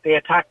 dogs. They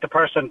attacked the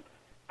person,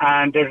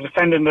 and they're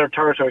defending their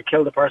territory.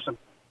 Killed the person.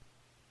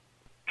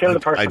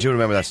 I do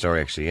remember that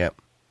story, actually, yeah.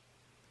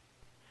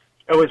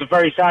 It was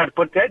very sad,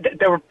 but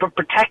they were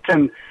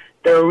protecting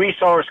their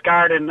resource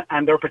garden,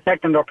 and they're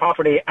protecting their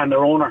property and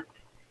their owner.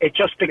 It's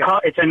just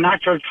because it's a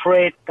natural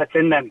trait that's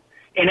in them.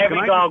 In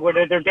every dog,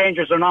 whether they're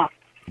dangerous or not.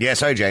 Yeah,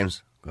 sorry,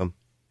 James. Come.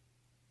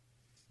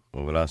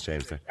 Well, we lost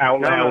James there.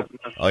 Out loud.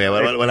 Oh, yeah,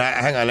 well,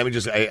 hang on, let me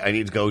just... I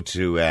need to go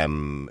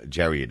to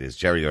Jerry, it is.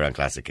 Jerry, you're on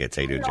Classic Hits.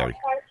 How you doing, Jerry?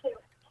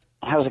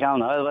 How's it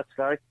going? Oh, what's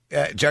sorry?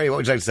 Jerry, what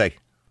would you like to say?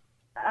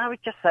 I would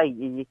just say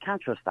you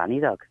can't trust any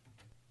dog.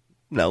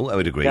 No, I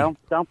would agree.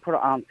 Don't put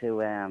it on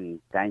to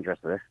dangerous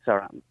risks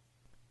or anything.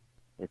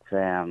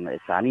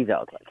 It's any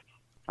dog. Like,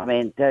 I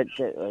mean,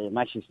 I'm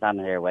actually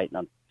standing here waiting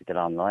to get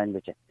online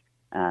with you,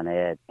 and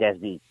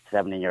Desney,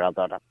 17-year-old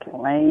daughter,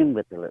 playing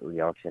with the little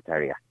Yorkshire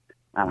Terrier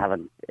and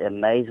having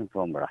amazing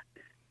fun with her.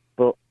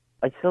 But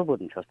I still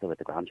wouldn't trust her with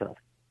the grandchild.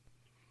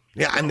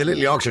 Yeah, and the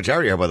little Yorkshire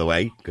Terrier, by the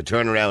way, could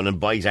turn around and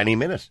bite any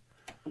minute.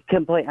 It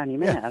can bite any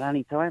minute at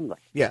any time. Like.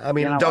 Yeah, I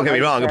mean, don't get me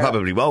wrong, it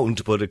probably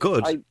won't, but it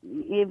could.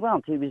 He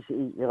won't. He was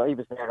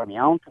there on my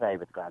own today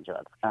with the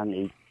grandchild,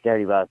 and there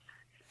he was.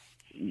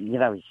 You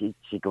know,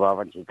 she'd go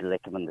over and she'd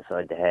lick him on the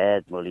side of the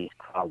head while he's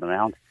crawling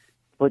around.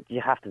 But you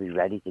have to be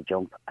ready to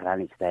jump at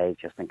any stage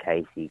just in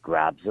case he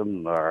grabs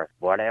him or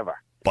whatever.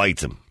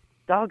 Bites him.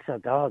 Dogs are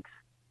dogs.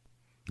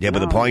 Yeah, but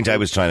the point I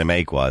was trying to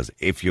make was,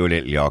 if your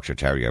little Yorkshire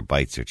Terrier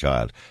bites your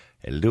child,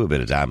 it'll do a bit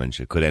of damage.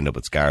 It could end up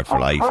with scarred for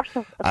life.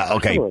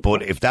 Okay,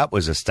 but if that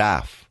was a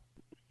staff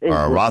or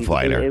a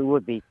Rottweiler... It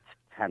would be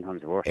 10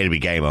 times worse. It'd be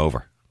game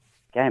over.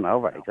 Game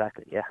over,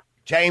 exactly, yeah.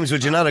 James,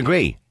 would you not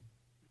agree?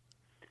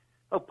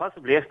 Oh,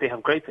 possibly, yes. They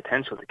have great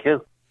potential to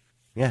kill.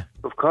 Yeah.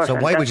 Of course. So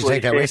why would you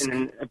take that risk?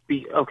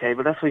 Okay,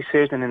 but that's why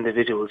certain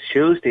individuals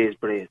choose these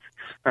breeds.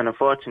 And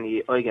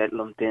unfortunately, I get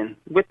lumped in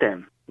with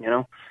them, you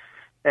know.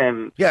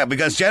 Yeah,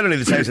 because generally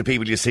the types of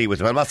people you see with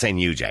them, I'm not saying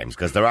you, James,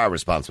 because there are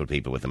responsible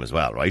people with them as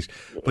well, right?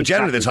 But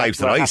generally the types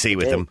that I see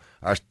with them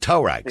are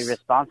toe rags. Be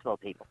responsible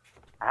people.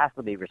 It has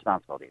to be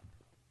responsible people.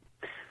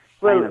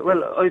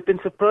 Well, I've been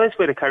surprised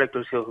by the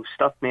characters who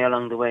stopped me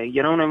along the way.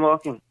 You know, when I'm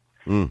walking,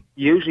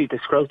 usually the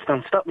scrouts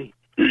don't stop me.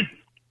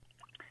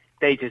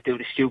 They just do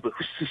the stupid,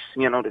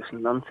 you know, this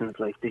nonsense.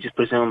 Like, they just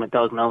presume a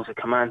dog knows a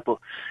command. But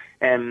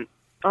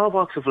all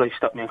walks of life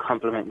stop me and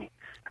compliment me.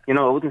 You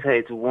know, I wouldn't say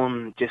it's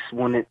one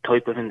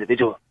type of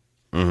individual.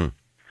 Mm-hmm.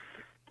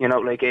 You know,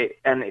 like,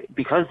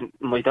 because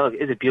my dog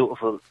is a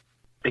beautiful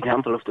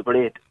example of the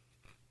breed,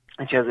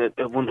 and she has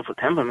a wonderful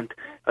temperament,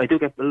 I do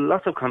get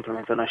lots of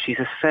compliments on her. She's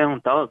a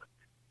sound dog.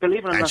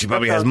 Believe it or not. And she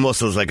probably has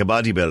muscles like a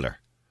bodybuilder.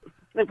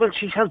 Well,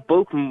 she has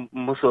bulk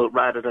muscle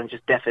rather than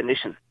just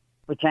definition.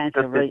 But James,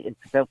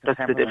 it's about the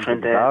that's the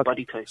different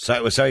body type.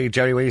 Sorry,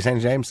 Jerry, what are you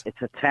saying, James? It's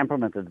the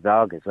temperament of the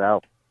dog as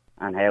well,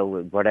 and how,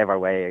 whatever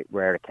way,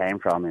 where it came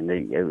from in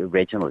the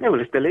original. Yeah,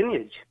 well, it's the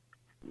lineage.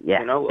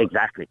 Yeah, you know,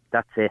 exactly.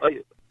 That's it.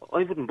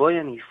 I wouldn't buy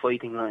any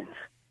fighting lines.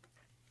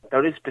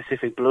 There is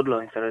specific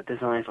bloodlines that are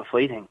designed for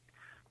fighting,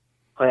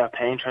 higher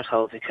pain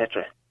thresholds,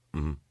 etc.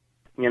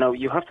 Mm-hmm. You know,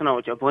 you have to know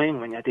what you're buying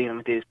when you're dealing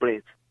with these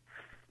breeds.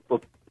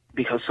 But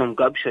because some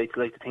gobshites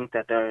like to think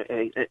that they're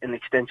an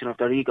extension of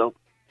their ego,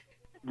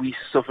 we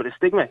suffer the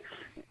stigma.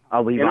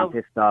 Oh, we want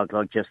this dog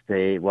like just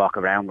to walk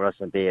around with us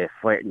and be a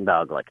fighting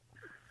dog, like.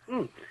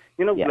 You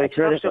know, yeah, like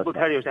Scottish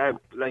Terriers are,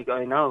 like,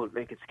 I know,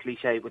 like, it's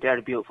cliche, but they're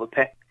a beautiful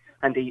pet.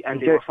 And they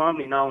were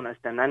formerly known as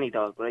the nanny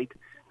dog, right?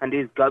 And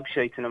these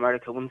gobshites in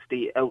America, once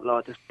they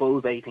outlawed this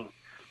bull baiting,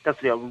 that's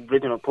the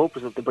original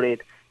purpose of the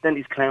breed. Then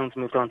these clowns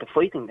moved on to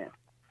fighting them.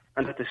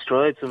 And that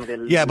destroyed some of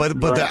the... Yeah, but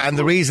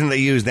the reason they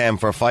used them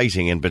for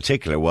fighting in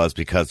particular was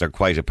because they're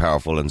quite a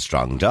powerful and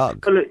strong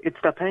dog. Well, it's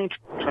the pain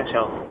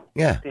threshold.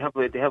 Yeah. They have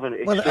an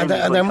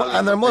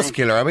and they're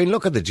muscular. I mean,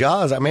 look at the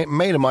jaws. I mean, a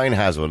mate of mine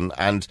has one,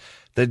 and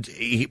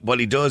what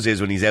he does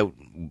is when he's out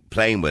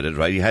playing with it,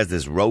 right, he has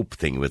this rope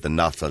thing with the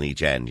knots on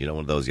each end, you know,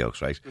 one of those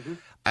yokes, right? Mm-hmm.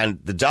 And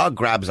the dog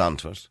grabs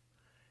onto it.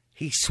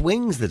 He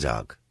swings the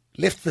dog.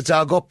 Lift the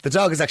dog up. The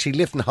dog is actually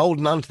lifting,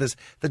 holding on to this.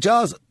 The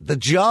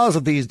jaws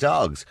of these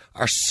dogs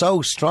are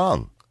so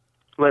strong.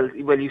 Well,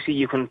 you see,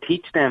 you can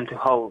teach them to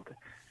hold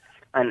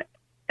and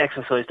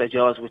exercise their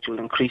jaws, which will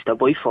increase their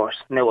bite force.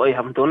 Now, I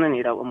haven't done any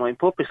of that with mine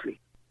purposely.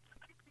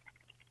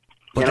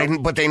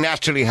 But they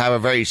naturally have a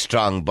very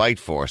strong bite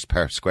force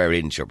per square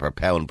inch or per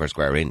pound per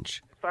square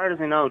inch. As far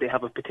as I know, they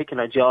have a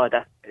particular jaw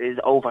that is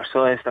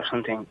oversized or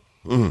something.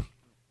 Mm.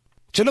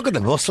 So look at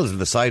the muscles on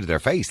the side of their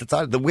face. That's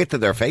all, the width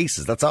of their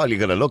faces. That's all you're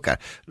going to look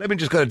at. Let me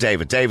just go to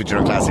David. David, you're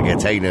on Classic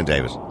Hits. How you doing,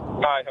 David?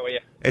 Hi, how are you?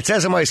 It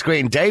says on my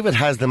screen, David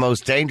has the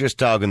most dangerous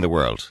dog in the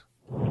world.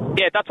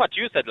 Yeah, that's what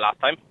you said last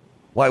time.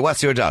 Why?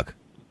 What's your dog?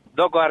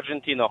 Dogo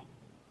Argentino.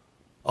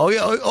 Oh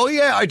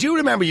yeah, I do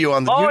remember you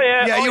on the... Oh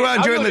yeah, you were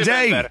on during the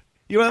day.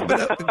 You were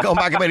going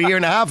back about a year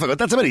and a half ago.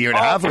 That's about a year and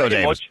a half ago,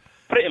 David.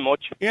 Pretty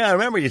much. Yeah, I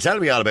remember you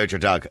telling me all about your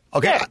dog.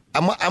 Okay,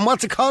 Yeah. and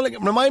what's it called?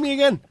 Remind me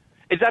again.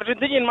 It's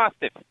Argentinian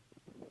Mastiff.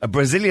 A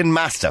Brazilian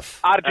Mastiff.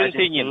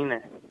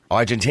 Argentinian.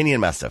 Argentinian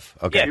Mastiff.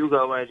 Okay.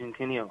 Hugo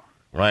Argentino.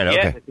 Right, okay.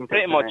 Yeah, I think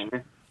pretty that's much. the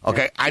name,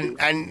 Okay,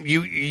 and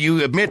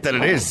you admit that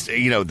it is,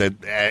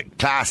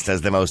 classed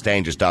as the most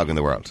dangerous dog in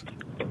the world.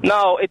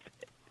 No,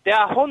 they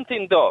are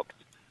hunting dogs.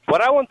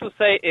 What I want to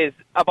say is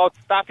about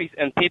Staffies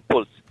and Pit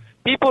Bulls.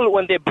 People,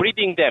 when they're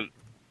breeding them,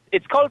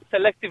 it's called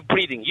selective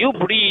breeding. You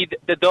breed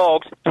the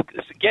dogs to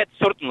get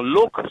certain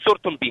look,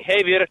 certain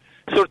behavior,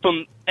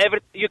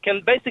 you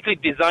can basically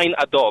design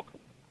a dog.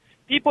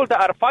 People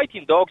that are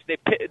fighting dogs, they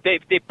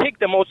pick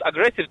the most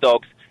aggressive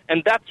dogs,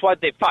 and that's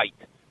what they fight.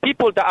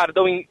 People that are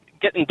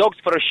getting dogs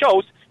for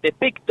shows, they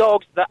pick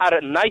dogs that are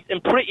nice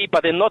and pretty,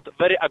 but they're not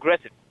very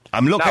aggressive.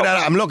 I'm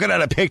looking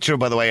at a picture,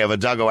 by the way, of a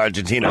Doggo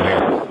Argentino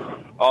here.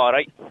 All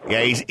right.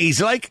 Yeah,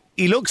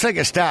 he looks like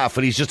a staff,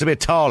 but he's just a bit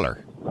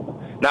taller.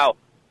 Now,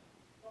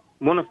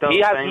 one of those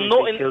he has things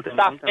no they killed him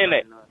staff one time, in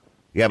it.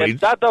 Yeah, but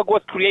That dog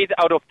was created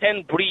out of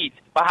 10 breeds,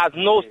 but has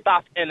no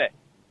staff in it.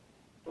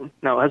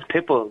 No, it has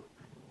Pitbull.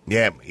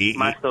 yeah,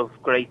 Mastiff,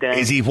 Great Dane.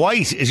 is he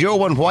white? Is your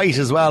one white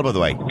as well, by the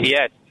way?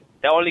 Yes,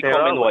 they only They're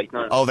come in all white.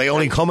 no. Oh, they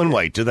only come in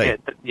white, do they?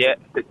 Yeah.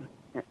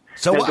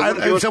 So, Now,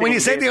 the one so when you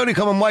thing say is- they only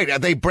come in white, are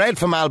they bred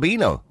from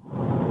albino?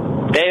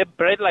 They're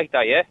bred like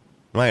that, yeah?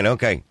 Right,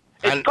 okay.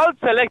 It's called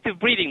selective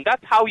breeding.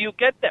 That's how you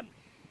get them.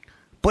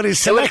 But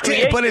is They were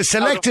selective, created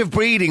selective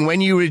breeding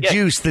when you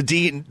reduce the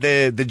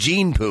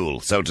gene pool,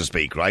 so to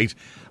speak, right?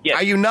 Yes.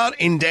 Are you not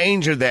in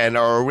danger then,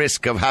 or a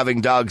risk of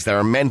having dogs that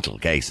are mental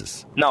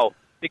cases? No,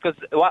 because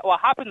what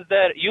happens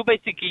there,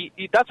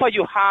 that's why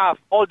you have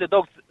all the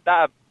dogs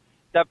that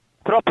have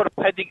proper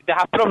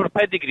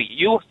pedigree.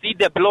 You see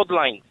the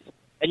bloodlines,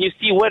 and you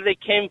see where they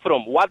came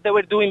from, what they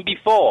were doing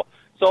before.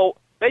 So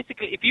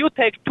basically, if you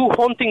take two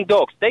hunting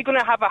dogs, they're going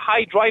to have a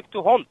high drive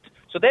to hunt.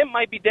 So they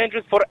might be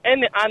dangerous for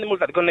any animals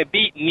that are going to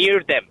be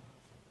near them.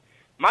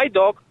 My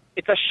dog,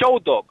 it's a show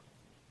dog.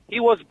 He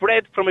was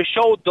bred from a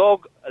show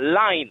dog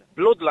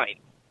bloodline.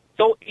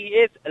 So he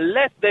is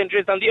less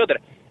dangerous than the other.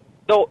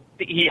 So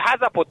he has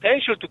a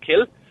potential to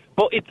kill,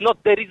 but it's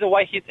not the reason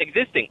why he's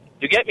existing.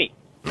 You get me?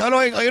 No,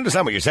 I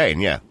understand what you're saying,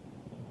 yeah.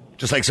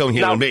 Just like some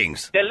human Now,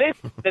 beings.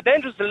 The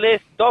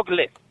dangerous dog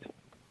list,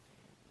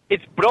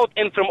 it's brought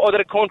in from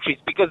other countries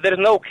because there's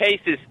no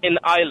cases in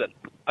Ireland.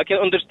 I can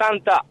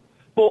understand that.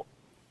 But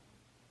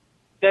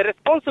the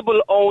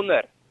responsible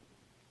owner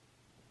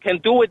can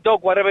do with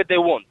dog whatever they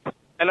want.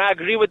 And I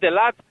agree with the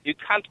lads, you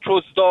can't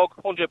trust dog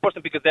 100%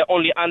 because they're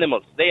only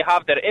animals. They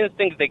have their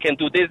instincts, they can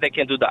do this, they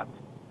can do that.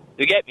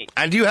 You get me?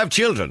 And do you have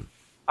children?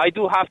 I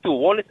do have two.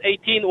 One is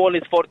 18, one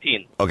is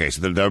 14. Okay,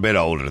 so they're a bit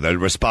older. They're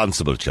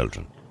responsible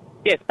children.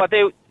 Yes, but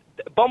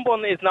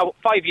Bonbon is now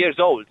 5 years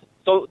old.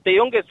 So the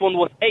youngest one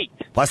was 8.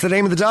 What's the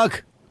name of the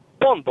dog?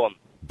 Bonbon.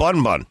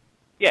 Bonbon.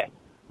 Yeah.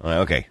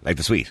 Okay, like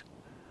the sweet.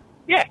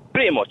 Yeah,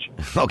 pretty much.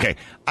 Okay,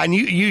 and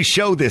you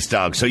show this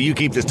dog, so you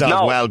keep this dog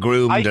No, well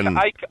groomed and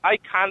I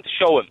can't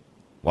show him.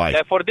 why?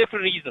 For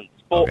different reasons.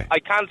 But Okay. I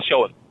can't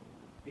show him.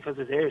 Because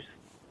his ears.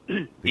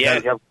 Yeah,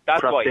 Because- that's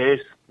Cropped why. ears.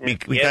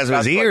 Because of his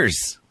that's why.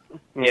 ears.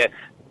 Yes.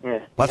 Yeah.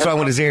 What's wrong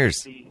with his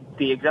ears? The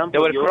They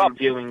example were you're cropped.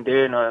 viewing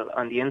there now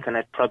on the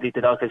internet, probably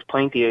the dog has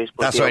pointy ears.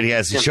 But That's the- right. He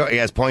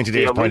has pointed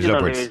ears, the pointed original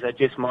upwards. ears are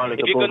just more like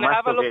If a you're bull going to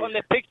have a mastiff look on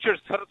ears. the pictures,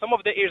 some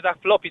of the ears are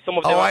floppy, some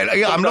of them Oh, are...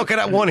 I'm looking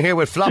at one here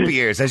with floppy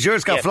ears. Has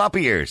yours got Yeah.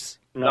 floppy ears?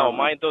 No,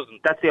 mine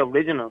doesn't. That's the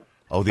original.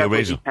 Oh, the That's why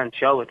original. you can't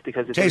show it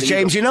because it's James, illegal.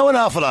 James, you know an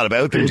awful lot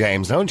about them,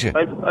 James, don't you?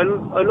 I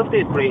love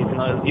these breeds,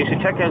 and you should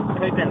type in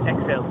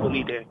XL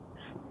Bully there.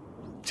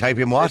 Type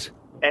in what?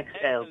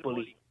 XL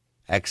Bully.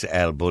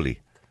 XL Bully.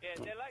 Yeah,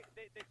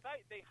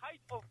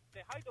 the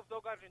height of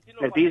dog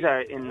Argentino... Now, these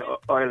are in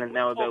Ireland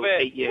now about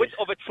 8 years. Width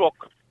of a truck.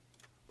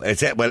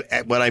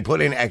 When I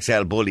put in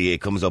XL Bully, it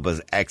comes up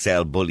as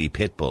XL Bully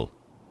Pitbull.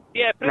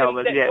 Yeah, No,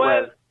 but yeah,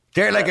 well,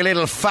 They're like a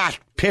little fat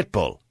pit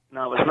bull.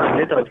 no, it's not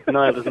little.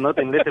 No, there's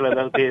nothing little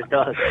about these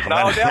dogs.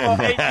 No, they're about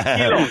 80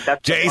 kilos.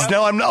 That's James,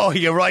 no, I'm not. Oh,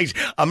 you're right.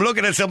 I'm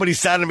looking at somebody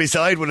standing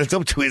beside when it's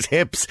up to his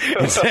hips.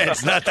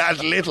 It's not that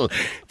little.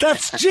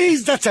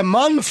 That's a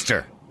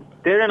monster.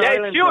 They're in Yeah, it's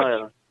Ireland huge.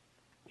 now.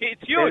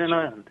 It's They're huge. in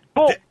Ireland.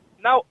 But,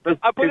 now, But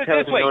I put it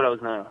this way.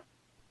 €2,000 now.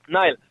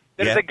 Niall,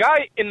 there's Yeah. a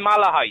guy in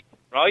Malahide,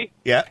 right?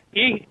 Yeah.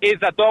 He is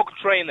a dog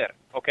trainer,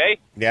 okay?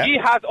 Yeah. He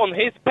has on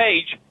his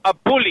page a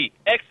bully,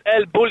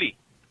 XL Bully.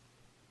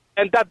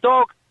 And that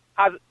dog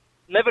has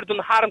never done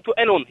harm to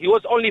anyone. He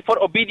was only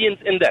for obedience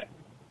in there.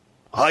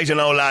 I don't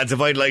know, lads,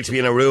 if I'd like to be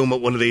in a room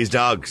with one of these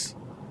dogs.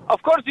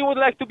 Of course you would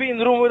like to be in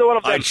the room with one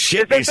of them. I'd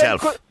shit They're the same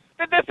myself.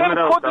 They're the same One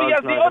of those cuddly dogs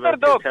as the now is other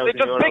about dogs. They're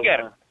just €2,000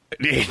 bigger.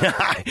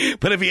 now.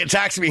 But if he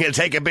attacks me, he'll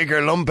take a bigger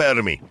lump out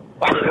of me.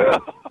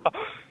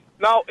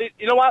 Now,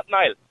 you know what,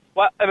 Niall?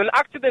 When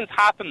accidents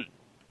happen,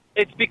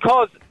 it's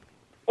because,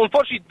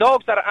 unfortunately,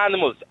 dogs are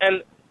animals.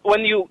 And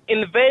when you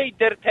invade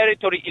their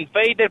territory,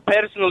 invade their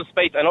personal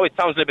space, I know it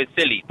sounds a little bit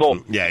silly, but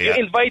Yeah. you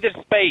invade their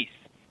space,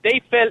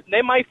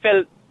 they might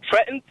feel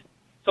threatened,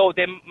 so So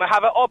they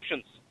have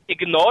options: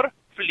 ignore,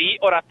 flee,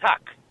 or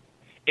attack.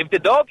 If the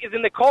dog is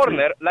in the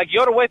corner, like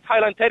your West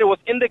Highland Terrier was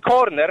in the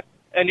corner,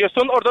 and your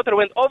son or daughter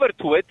went over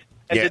to it,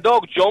 and the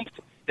dog jumped,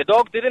 the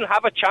dog didn't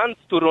have a chance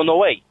to run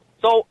away.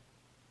 So,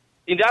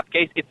 in that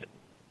case, it's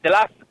the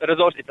last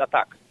resort is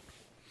attack.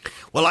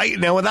 Well,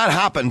 now when that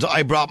happened,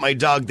 I brought my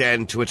dog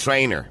then to a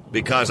trainer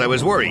because I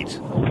was worried.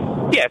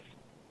 Yes.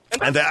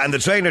 And the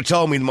trainer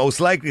told me most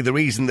likely the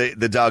reason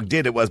the dog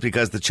did it was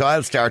because the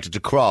child started to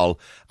crawl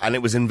and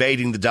it was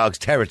invading the dog's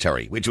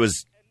territory, which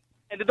was...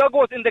 And the dog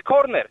was in the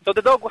corner, so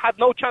the dog had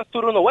no chance to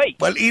run away.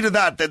 Well, either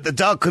that the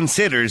dog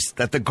considers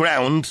that the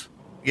ground,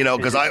 you know,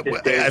 because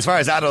as far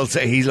as adults,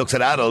 he looks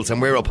at adults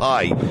and we're up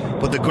high,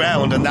 but the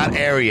ground and that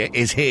area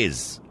is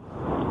his.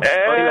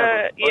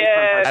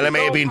 Yeah. And it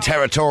may have been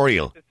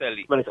territorial.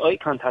 But it's eye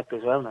contact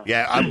as well now.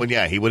 Yeah,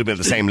 yeah, he would have been at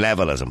the same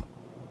level as him.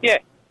 Yeah.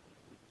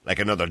 Like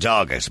another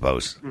dog, I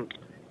suppose.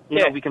 You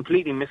know, we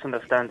completely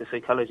misunderstand the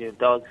psychology of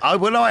dogs. I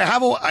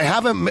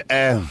have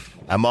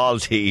a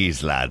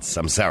Maltese, lads.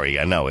 I'm sorry,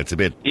 I know it's a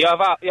bit. You have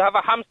a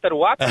hamster,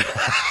 what? Sorry,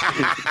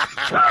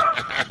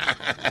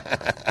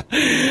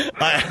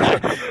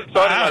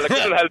 man, I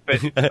couldn't help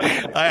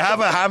it. I have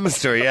a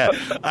hamster, yeah.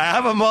 I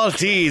have a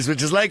Maltese,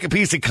 which is like a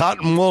piece of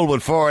cotton wool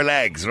with 4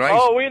 legs, right?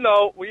 Oh, we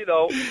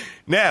know.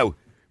 Now,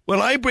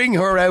 when I bring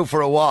her out for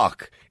a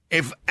walk,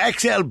 if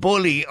XL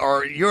Bully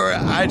or your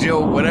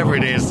Adjo, whatever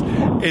it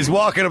is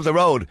walking up the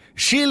road,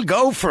 she'll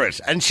go for it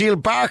and she'll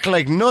bark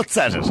like nuts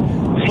at it.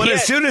 But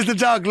as soon as the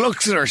dog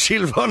looks at her,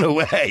 she'll run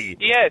away.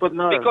 Yes, but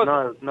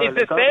because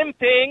it's the same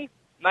thing.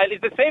 Niall,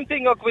 it's the same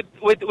thing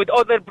with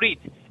other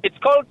breeds. It's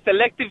called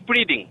selective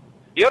breeding.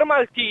 Your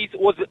Maltese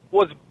was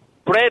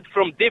bred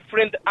from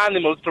different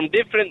animals, from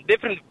different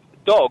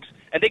dogs,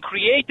 and they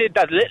created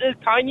that little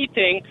tiny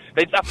thing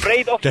that's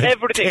afraid of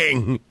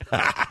everything.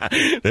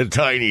 The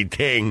tiny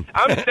thing.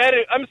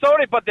 I'm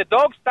sorry, but the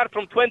dogs start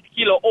from 20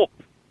 kilo up.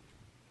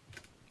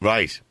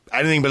 Right.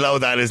 Anything below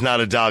that is not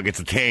a dog, it's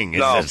a thing.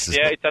 No, it's a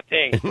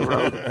thing.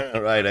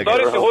 Right, okay.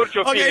 Sorry to hurt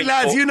your feelings. Okay,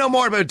 lads, you know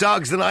more about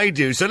dogs than I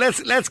do, so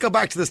let's go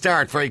back to the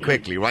start very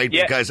quickly, right?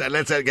 Yeah. Because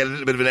let's get a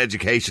little bit of an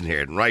education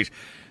here, right?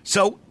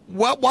 So,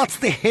 what's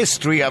the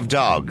history of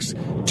dogs?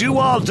 Do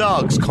all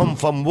dogs come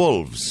from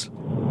wolves?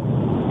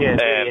 Yeah,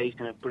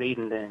 variation of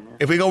breeding then.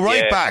 If we go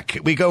right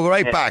back,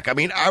 back. I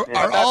mean,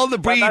 are all the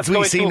breeds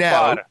we see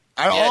now,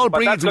 all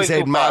breeds we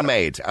say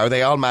man-made? Are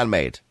they all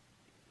man-made?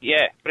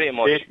 Yeah, pretty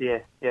much. Yeah,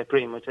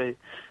 pretty much.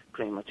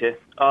 Pretty much, yeah.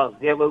 Oh,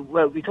 yeah.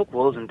 Well, we took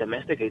wolves and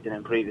domesticated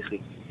them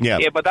previously. Yeah,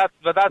 but that's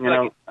like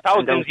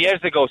thousands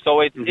years ago.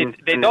 So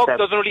the dog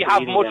doesn't really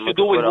have much to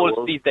do with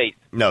wolves these days.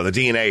 No, the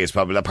DNA is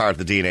probably that part of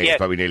the DNA is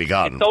probably nearly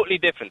gone. It's totally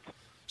different.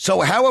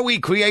 So how are we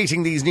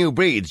creating these new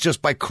breeds?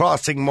 Just by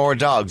crossing more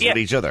dogs with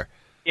each other?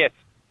 Yes.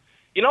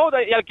 You know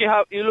that you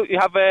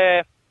have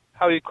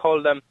how you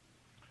call them?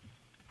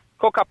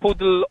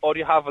 Cockapoodle, or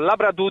you have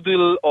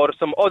Labradoodle, or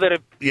some other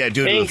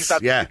things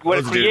that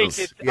were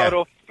created out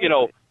of,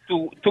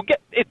 to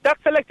get it.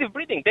 That's selective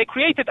breeding. They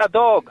created a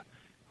dog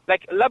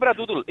like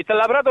Labradoodle. It's a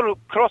Labrador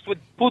crossed with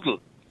poodle.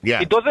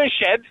 Yeah. It doesn't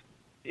shed.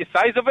 It's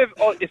size of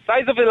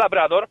a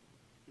Labrador,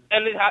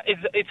 and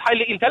it's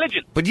highly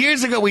intelligent. But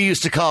years ago, we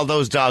used to call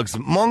those dogs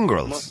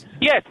mongrels.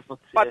 Yes,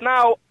 but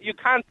now you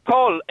can't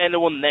call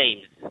anyone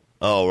names.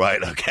 Oh,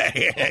 right,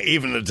 okay.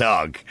 Even a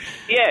dog.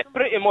 Yeah,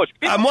 pretty much.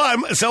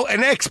 So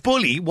an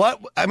ex-bully,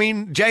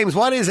 James,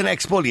 what is an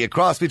ex-bully? A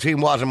cross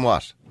between what and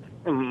what?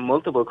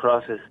 Multiple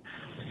crosses.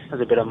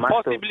 There's a bit of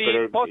mastiff.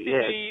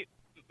 Possibly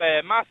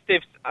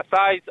mastiffs, a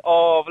size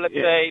of, let's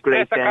say,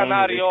 Presa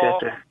Canario,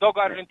 Dog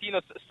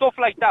Argentinos, stuff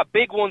like that,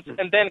 big ones,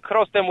 and then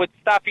cross them with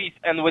Staffies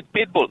and with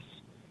pit bulls.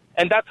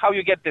 And that's how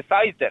you get the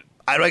size then.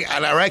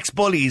 And are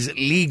ex-bullies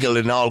legal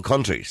in all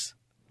countries?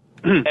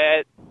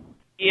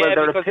 Yeah,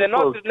 because they're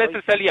not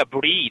necessarily a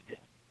breed.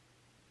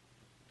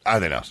 Are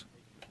they not?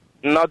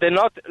 No, they're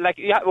not. Like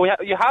you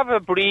have a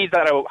breed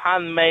that are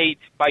handmade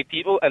by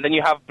people, and then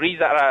you have breeds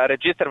that are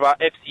registered by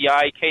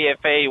FCI,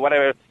 KFA,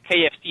 whatever,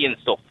 KFC and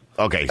stuff.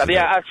 Okay. So they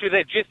are actually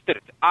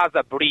registered as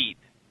a breed.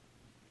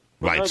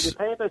 Right. No, you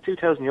pay about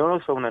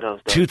 €2,000 for one of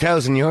those.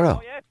 €2,000?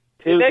 Oh, yeah.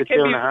 They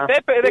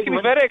can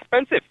be very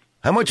expensive.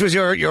 How much was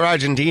your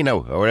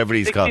Argentino, or whatever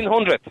he's called?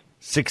 1,600.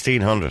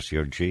 1,600.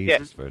 Your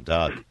Jesus for a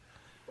dog.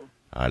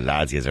 Oh,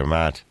 lads, yous are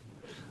mad.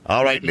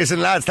 All right,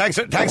 listen, lads, thanks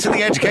for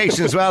the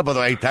education as well, by the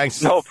way.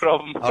 Thanks. No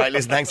problem. All right,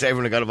 listen, thanks to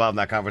everyone who got involved in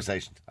that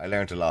conversation. I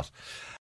learned a lot.